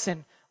gods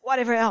and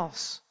whatever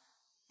else.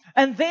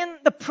 And then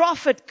the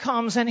prophet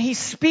comes and he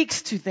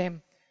speaks to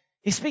them.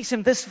 He speaks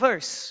in this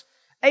verse,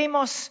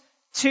 Amos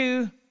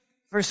 2,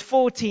 verse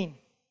 14.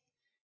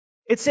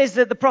 It says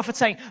that the prophet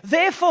saying,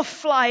 "Therefore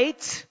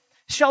flight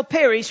shall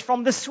perish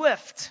from the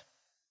swift."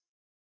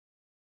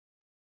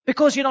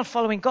 Because you're not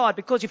following God,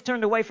 because you've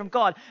turned away from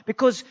God,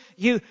 because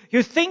you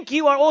think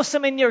you are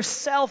awesome in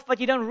yourself, but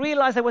you don't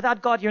realize that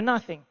without God you're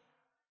nothing.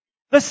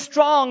 "The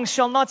strong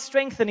shall not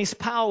strengthen his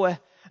power,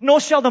 nor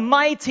shall the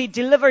mighty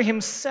deliver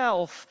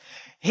himself.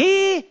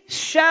 He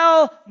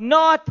shall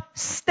not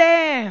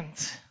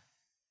stand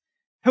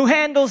who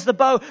handles the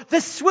bow. The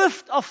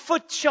swift of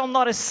foot shall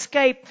not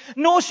escape,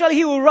 nor shall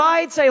he who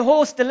rides a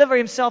horse deliver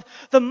himself.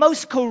 The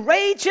most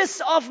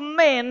courageous of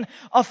men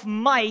of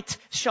might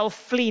shall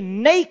flee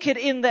naked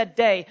in that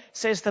day,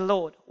 says the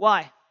Lord."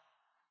 Why?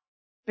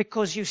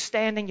 Because you're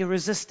standing, you're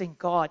resisting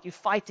God, you're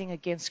fighting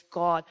against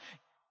God.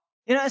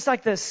 You know, it's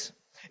like this.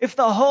 If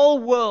the whole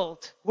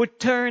world would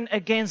turn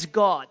against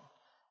God,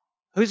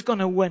 who's going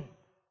to win?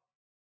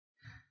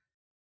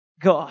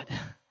 God.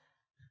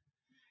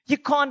 You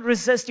can't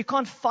resist, you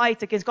can't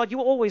fight against God. You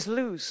will always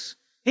lose.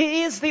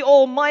 He is the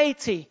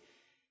Almighty.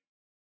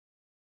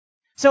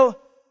 So,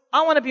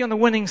 I want to be on the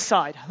winning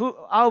side.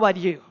 How about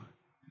you?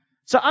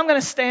 So, I'm going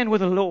to stand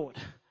with the Lord.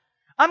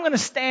 I'm going to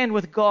stand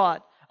with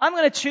God. I'm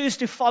going to choose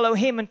to follow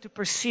Him and to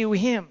pursue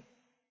Him.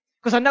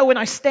 Because I know when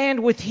I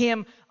stand with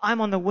Him,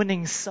 I'm on the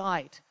winning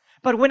side.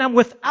 But when I'm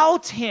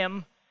without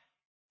Him,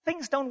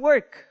 things don't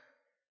work.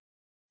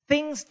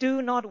 Things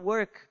do not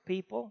work,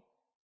 people.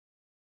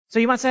 So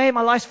you might say, "Hey,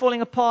 my life's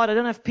falling apart. I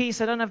don't have peace.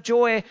 I don't have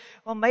joy."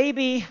 Well,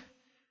 maybe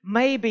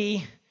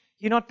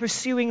you're not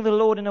pursuing the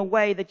Lord in a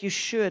way that you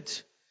should.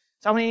 So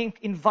I want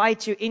to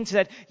invite you into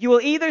that. You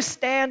will either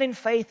stand in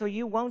faith or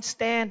you won't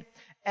stand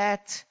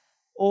at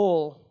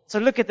all. So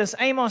look at this.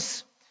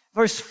 Amos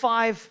verse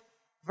 5,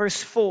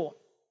 verse 4.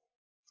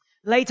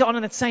 Later on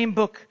in that same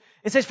book,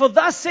 it says, "For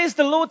thus says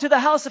the Lord to the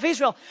house of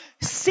Israel,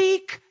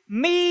 seek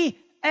me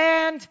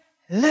and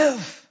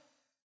live."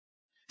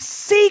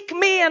 Seek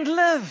me and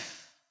live.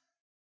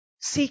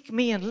 Seek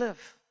me and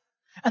live.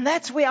 And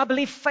that's where I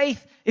believe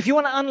faith, if you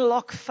want to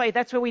unlock faith,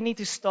 that's where we need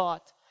to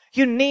start.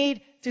 You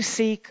need to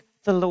seek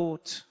the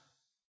Lord.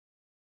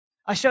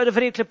 I showed a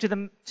video clip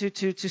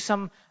to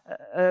some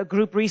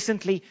group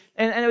recently,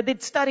 and I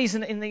did studies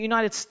in the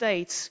United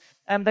States.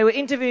 They were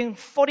interviewing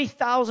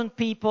 40,000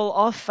 people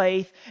of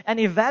faith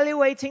and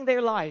evaluating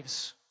their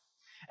lives.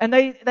 And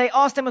they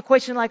asked them a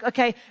question like,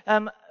 "Okay,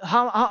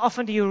 how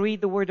often do you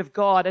read the Word of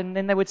God?" And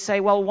then they would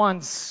say, "Well,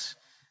 once."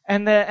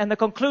 And the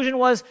conclusion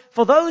was,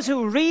 for those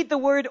who read the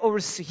Word or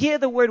hear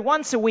the Word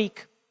once a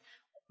week,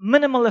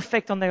 minimal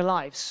effect on their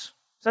lives.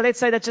 So let's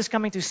say that's just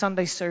coming to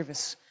Sunday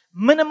service.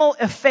 Minimal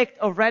effect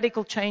of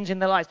radical change in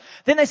their lives.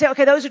 Then they say,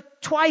 okay, those who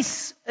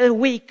twice a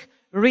week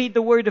read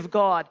the Word of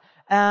God,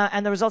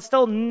 and the result's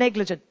still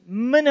negligent.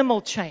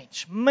 Minimal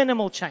change.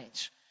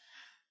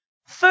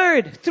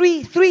 Third,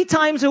 three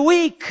times a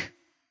week,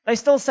 they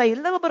still say a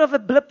little bit of a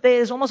blip there,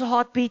 there's almost a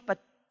heartbeat,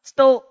 but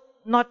still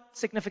not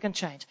significant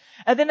change.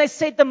 And then they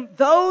said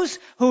those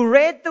who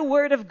read the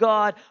Word of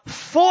God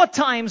 4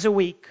 times a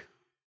week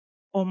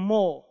or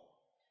more,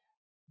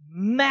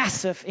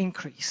 massive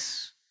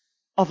increase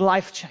of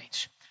life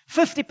change.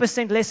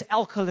 50% less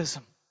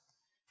alcoholism,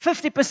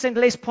 50%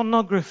 less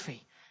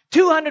pornography,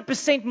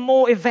 200%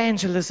 more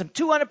evangelism,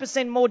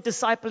 200% more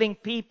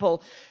discipling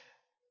people,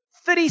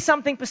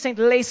 30-something%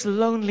 less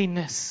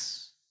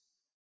loneliness.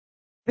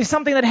 There's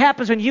something that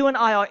happens when you and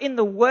I are in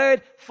the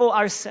Word for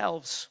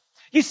ourselves.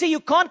 You see, you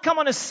can't come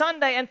on a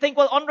Sunday and think,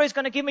 well, Andre's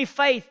going to give me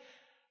faith.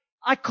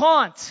 I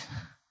can't.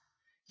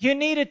 You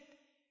need to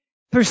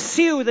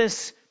pursue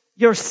this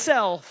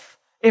yourself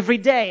every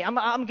day.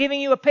 I'm giving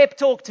you a pep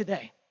talk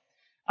today.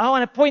 I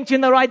want to point you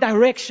in the right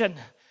direction.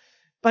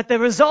 But the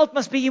result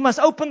must be you must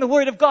open the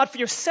Word of God for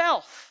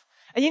yourself.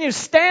 And you need to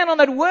stand on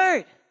that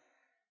Word.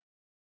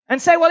 And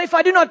say, well, if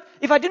I do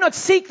not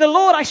seek the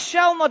Lord, I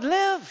shall not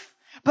live.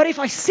 But if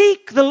I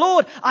seek the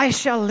Lord, I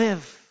shall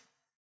live.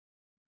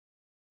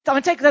 So I'm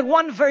going to take that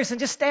one verse and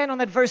just stand on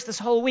that verse this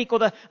whole week, or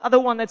the other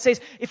one that says,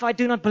 if I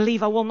do not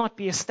believe, I will not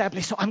be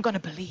established. So I'm going to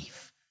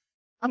believe.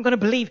 I'm going to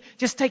believe.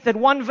 Just take that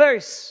one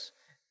verse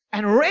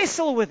and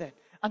wrestle with it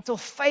until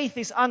faith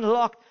is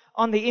unlocked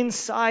on the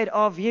inside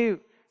of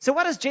you. So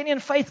what does genuine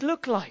faith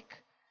look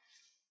like?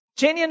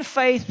 Genuine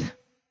faith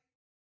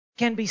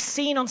can be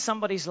seen on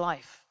somebody's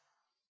life.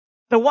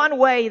 The one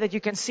way that you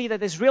can see that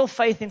there's real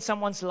faith in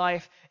someone's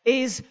life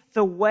is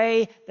the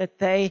way that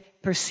they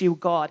pursue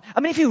God. I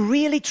mean, if you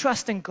really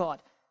trust in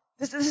God,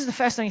 this is the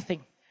fascinating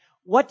thing.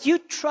 What you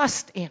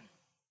trust in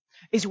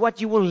is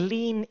what you will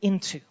lean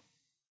into.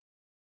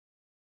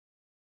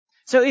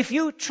 So if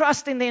you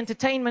trust in the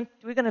entertainment,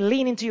 we're going to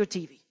lean into your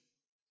TV.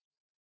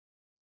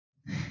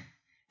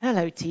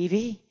 Hello,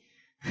 TV.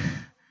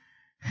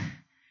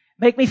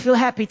 Make me feel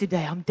happy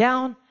today. I'm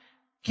down.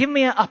 Give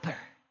me an upper.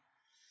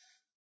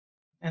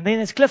 And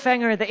then it's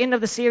cliffhanger at the end of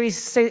the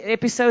series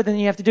episode, and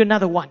you have to do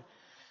another one.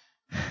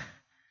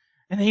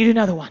 And then you do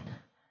another one.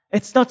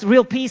 It's not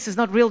real peace, it's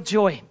not real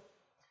joy.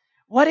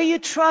 What do you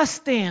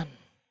trust in?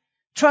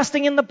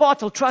 Trusting in the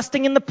bottle,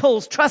 trusting in the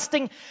pills,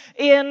 trusting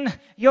in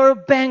your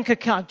bank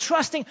account,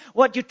 trusting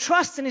what you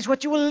trust in is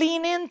what you will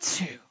lean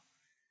into.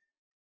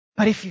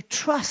 But if you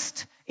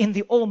trust in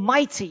the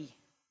Almighty,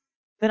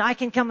 then I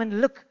can come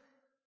and look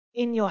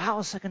in your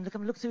house. I can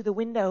come look through the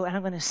window, and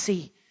I'm going to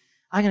see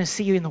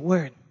you in the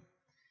Word.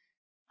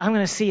 I'm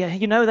going to see you.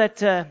 You know that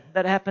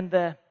happened.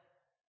 The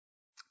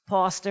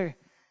pastor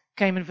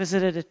came and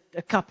visited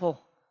a couple,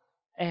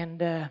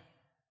 and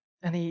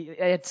he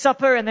had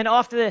supper. And then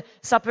after the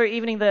supper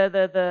evening,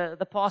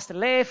 the pastor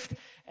left.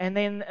 And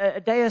then a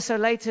day or so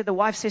later, the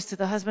wife says to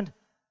the husband,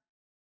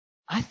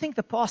 "I think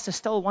the pastor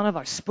stole one of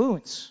our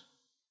spoons."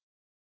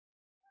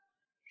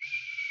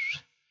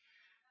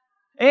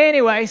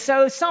 Anyway,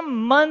 so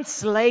some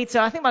months later,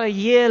 I think about a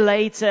year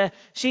later,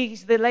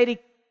 the lady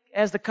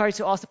has the courage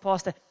to ask the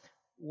pastor,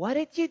 "What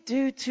did you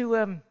do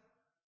to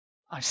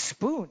our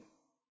spoon?"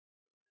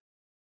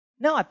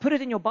 "No, I put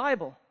it in your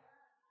Bible."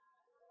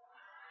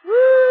 Woo!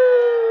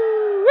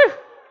 Woo!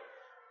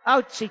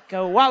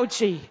 Ouchie-ko,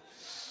 wouchie.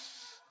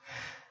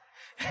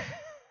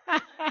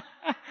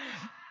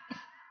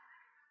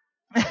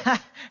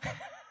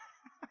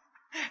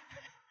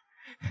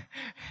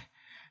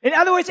 In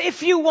other words,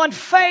 if you want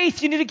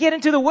faith, you need to get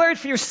into the Word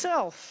for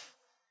yourself.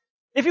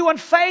 If you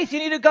want faith, you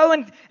need to go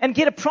and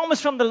get a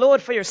promise from the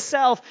Lord for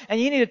yourself, and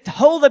you need to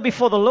hold it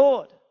before the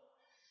Lord.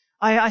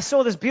 I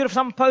saw this beautiful,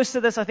 someone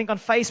posted this, I think, on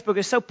Facebook.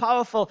 It's so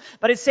powerful.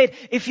 But it said,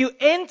 if you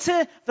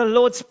enter the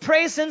Lord's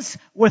presence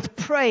with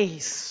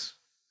praise,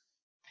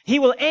 He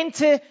will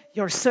enter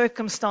your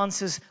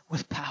circumstances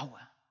with power.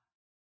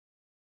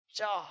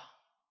 Sure.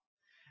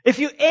 If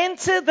you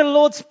enter the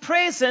Lord's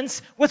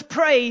presence with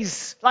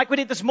praise, like we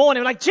did this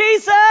morning, we're like,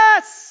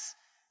 "Jesus,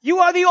 you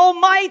are the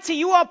Almighty,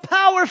 you are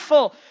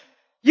powerful.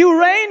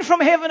 You reign from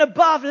heaven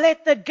above.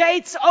 Let the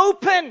gates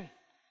open.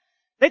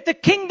 Let the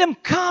kingdom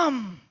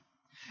come."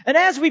 And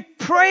as we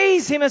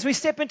praise Him, as we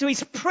step into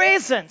His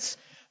presence,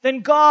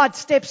 then God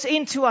steps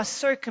into our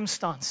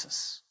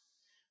circumstances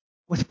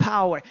with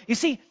power. You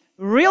see,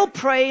 real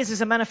praise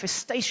is a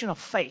manifestation of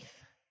faith.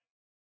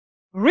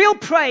 Real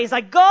praise,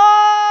 like,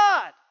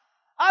 "God,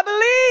 I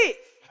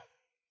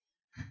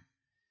believe."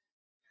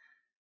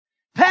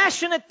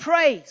 Passionate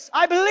praise,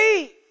 "I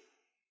believe.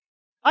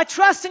 I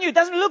trust in you." It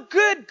doesn't look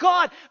good,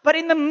 God, but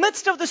in the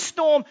midst of the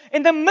storm,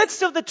 in the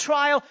midst of the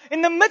trial,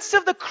 in the midst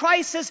of the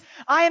crisis,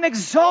 I am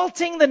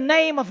exalting the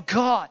name of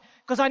God.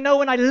 Because I know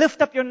when I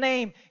lift up your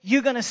name,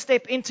 you're going to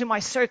step into my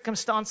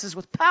circumstances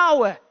with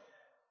power.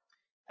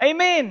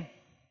 Amen.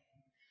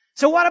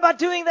 So what about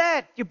doing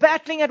that? You're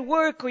battling at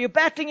work, or you're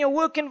battling your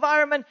work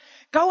environment.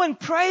 Go and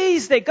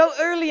praise there. Go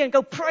early and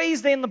go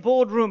praise there in the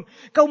boardroom.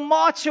 Go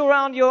march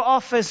around your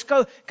office.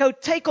 Go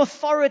take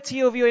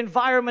authority over your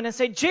environment and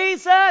say,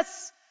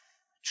 "Jesus,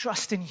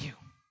 trust in you.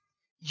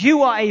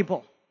 You are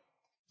able.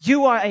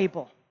 You are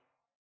able."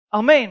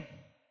 Amen.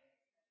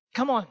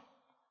 Come on.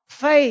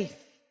 Faith.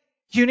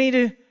 You need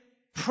to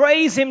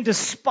praise Him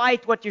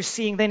despite what you're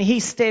seeing. Then He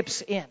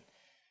steps in.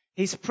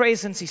 His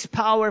presence, His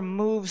power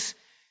moves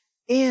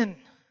in.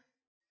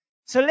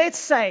 So let's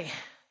say,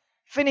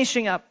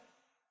 finishing up,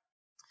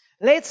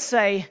 let's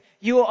say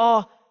you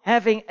are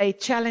having a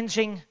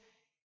challenging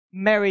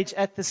marriage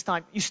at this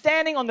time. You're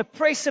standing on the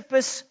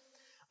precipice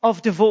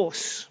of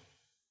divorce.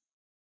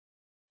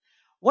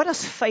 What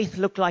does faith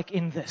look like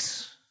in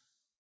this?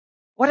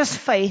 What does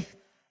faith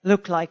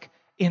look like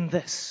in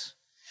this?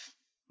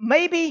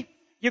 Maybe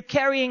you're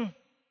carrying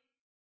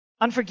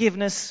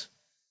unforgiveness,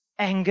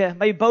 anger.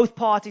 Maybe both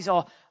parties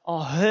are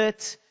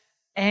hurt,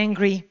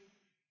 angry.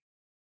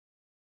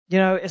 You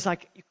know, it's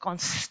like you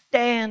can't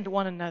stand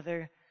one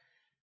another.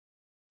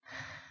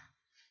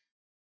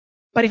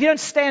 But if you don't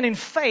stand in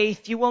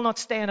faith, you will not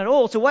stand at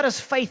all. So what does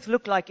faith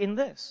look like in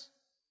this?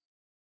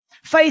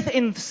 Faith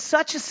in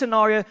such a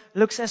scenario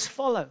looks as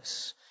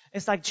follows.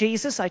 It's like,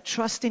 "Jesus, I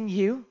trust in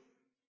you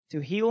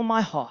to heal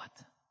my heart.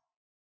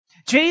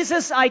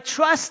 Jesus, I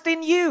trust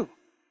in you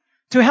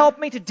to help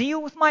me to deal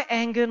with my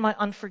anger and my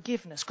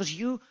unforgiveness, because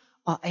you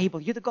are able.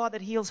 You're the God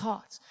that heals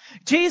hearts.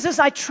 Jesus,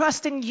 I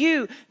trust in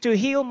you to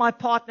heal my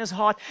partner's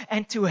heart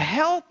and to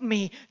help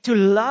me to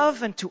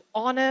love and to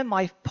honor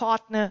my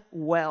partner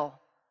well.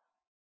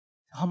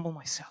 Humble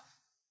myself.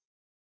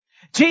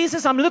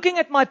 Jesus, I'm looking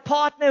at my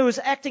partner who's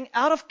acting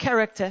out of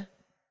character,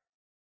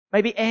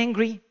 maybe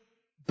angry,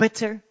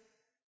 bitter,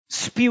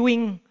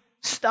 spewing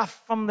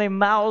stuff from their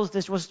mouths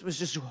that was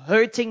just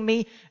hurting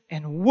me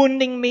and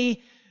wounding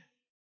me.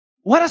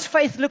 What does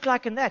faith look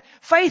like in that?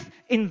 Faith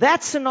in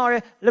that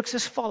scenario looks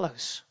as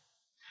follows.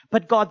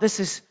 But God, this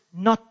is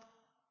not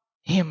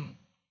him.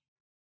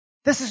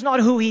 This is not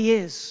who he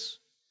is.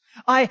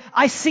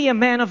 I see a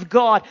man of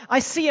God. I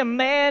see a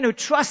man who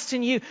trusts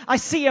in you. I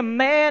see a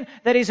man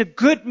that is a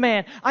good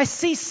man. I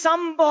see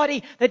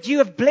somebody that you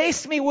have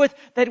blessed me with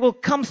that will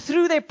come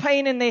through their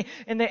pain and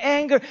their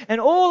anger and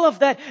all of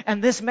that,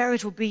 and this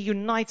marriage will be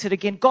united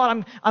again.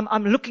 God,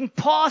 I'm looking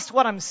past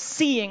what I'm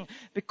seeing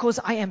because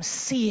I am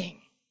seeing.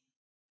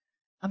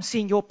 I'm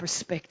seeing your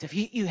perspective.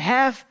 You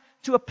have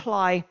to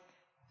apply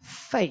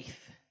faith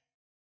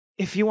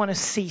if you want to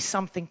see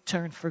something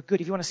turn for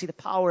good, if you want to see the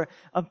power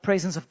and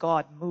presence of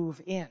God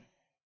move in.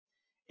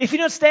 If you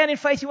don't stand in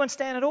faith, you won't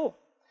stand at all.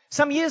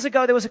 Some years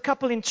ago, there was a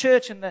couple in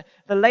church, and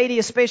the lady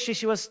especially,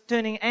 she was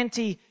turning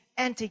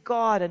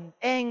anti-God and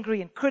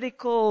angry and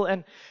critical,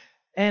 and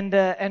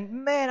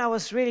man, I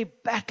was really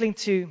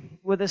battling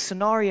with this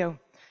scenario.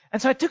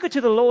 And so I took her to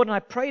the Lord and I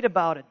prayed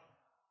about it.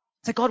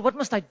 I said, God, what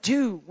must I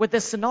do with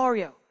this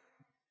scenario?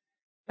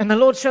 And the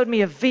Lord showed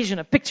me a vision,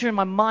 a picture in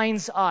my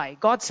mind's eye.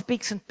 God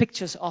speaks in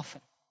pictures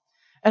often.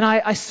 And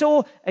I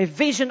saw a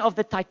vision of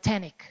the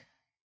Titanic.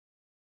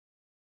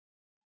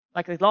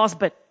 Like the last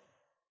bit,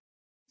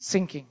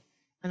 sinking.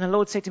 And the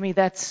Lord said to me,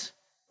 that's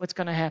what's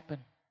going to happen.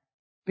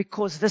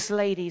 Because this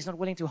lady is not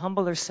willing to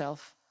humble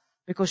herself.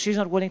 Because she's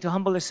not willing to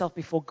humble herself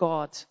before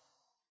God.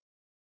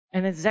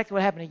 And that's exactly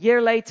what happened. A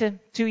year later,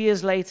 2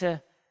 years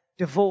later,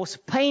 divorce.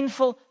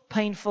 Painful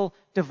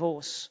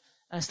divorce.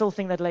 And I still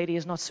think that lady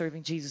is not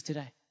serving Jesus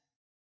today.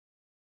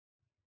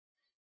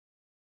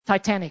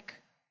 Titanic.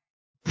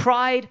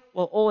 Pride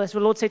will always, that's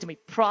what the Lord said to me,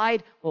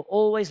 pride will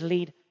always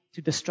lead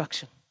to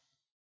destruction.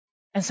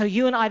 And so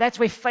you and I, that's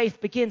where faith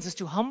begins, is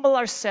to humble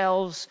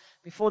ourselves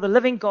before the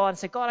living God and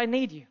say, God, I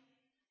need you.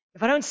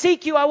 If I don't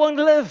seek you, I won't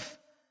live.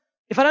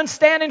 If I don't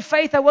stand in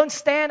faith, I won't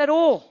stand at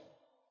all.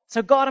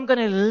 So God, I'm going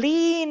to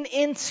lean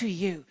into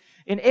you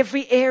in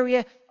every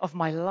area of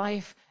my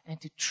life and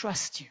to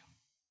trust you.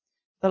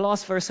 The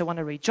last verse I want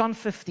to read, John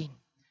 15,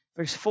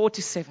 verse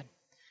 4-7.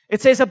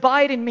 It says,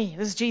 abide in me.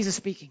 This is Jesus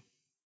speaking.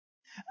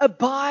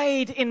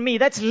 Abide in me.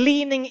 That's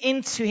leaning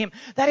into him.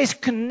 That is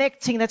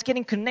connecting. That's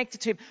getting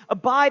connected to him.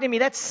 Abide in me.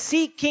 That's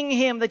seeking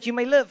him that you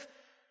may live.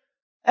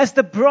 As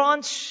the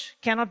branch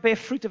cannot bear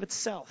fruit of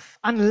itself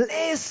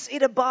unless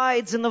it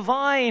abides in the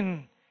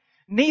vine.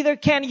 Neither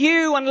can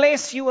you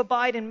unless you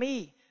abide in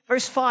me.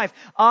 Verse 5.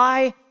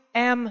 I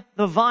am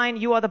the vine,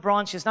 you are the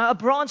branches. Now a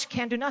branch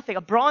can do nothing.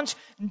 A branch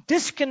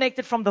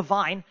disconnected from the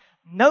vine,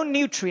 no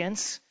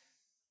nutrients,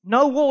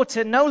 no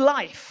water, no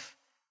life,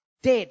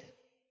 dead.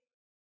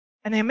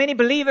 And there are many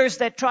believers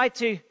that try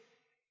to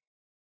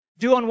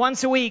do on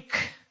once a week,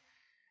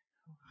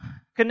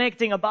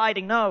 connecting,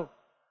 abiding. No,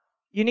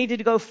 you need to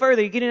go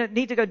further. You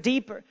need to go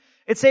deeper.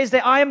 It says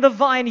that I am the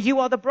vine,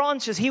 you are the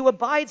branches. He who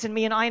abides in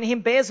me and I in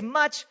him bears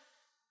much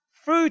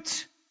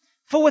fruit.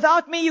 For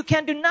without me you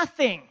can do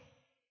nothing.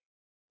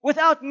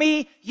 Without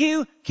me,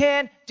 you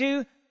can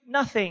do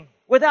nothing.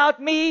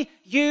 Without me,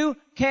 you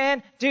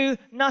can do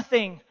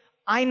nothing.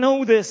 I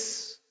know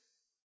this.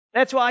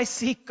 That's why I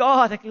seek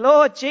God. Like,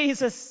 Lord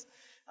Jesus,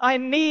 I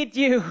need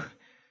you.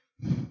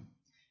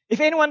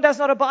 If anyone does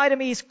not abide in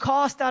me, he's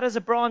cast out as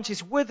a branch,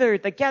 he's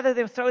withered. They gather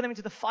them, throw them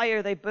into the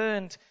fire, they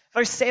burned.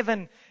 Verse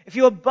 7, if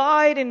you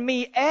abide in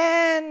me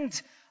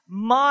and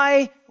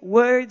my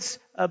words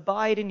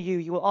abide in you,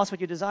 you will ask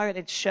what you desire and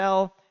it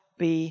shall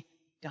be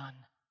done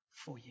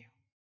for you.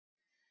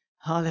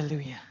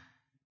 Hallelujah.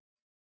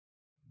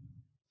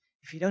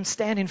 If you don't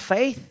stand in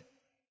faith,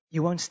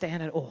 you won't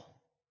stand at all.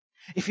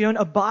 If you don't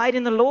abide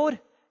in the Lord,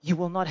 you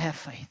will not have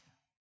faith.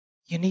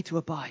 You need to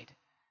abide.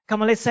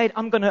 Come on, let's say it.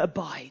 I'm going to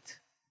abide.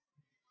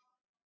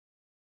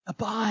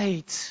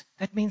 Abide.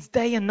 That means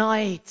day and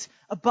night.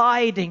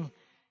 Abiding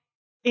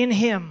in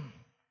Him.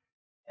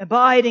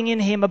 Abiding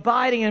in Him.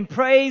 Abiding and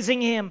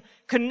praising Him.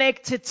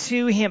 Connected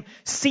to Him.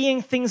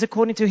 Seeing things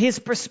according to His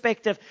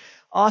perspective.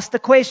 Ask the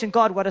question,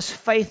 God, what does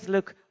faith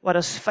look? What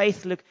does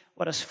faith look?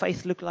 What does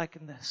faith look like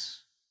in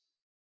this?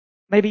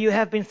 Maybe you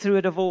have been through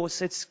a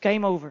divorce. It's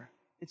game over.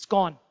 It's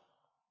gone.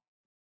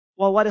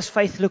 Well, what does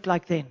faith look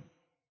like then?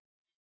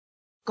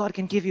 God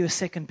can give you a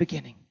second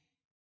beginning.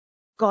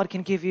 God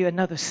can give you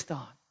another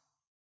start.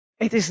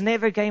 It is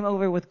never game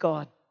over with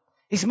God.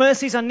 His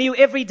mercies are new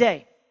every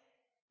day.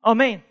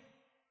 Amen.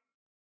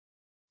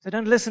 So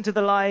don't listen to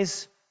the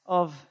lies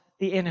of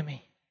the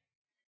enemy.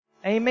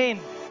 Amen.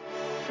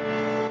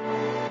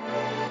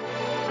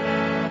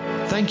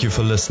 Thank you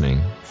for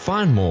listening.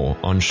 Find more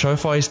on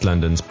Shofar East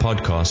London's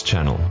podcast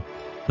channel.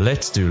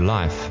 Let's do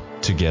life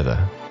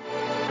together.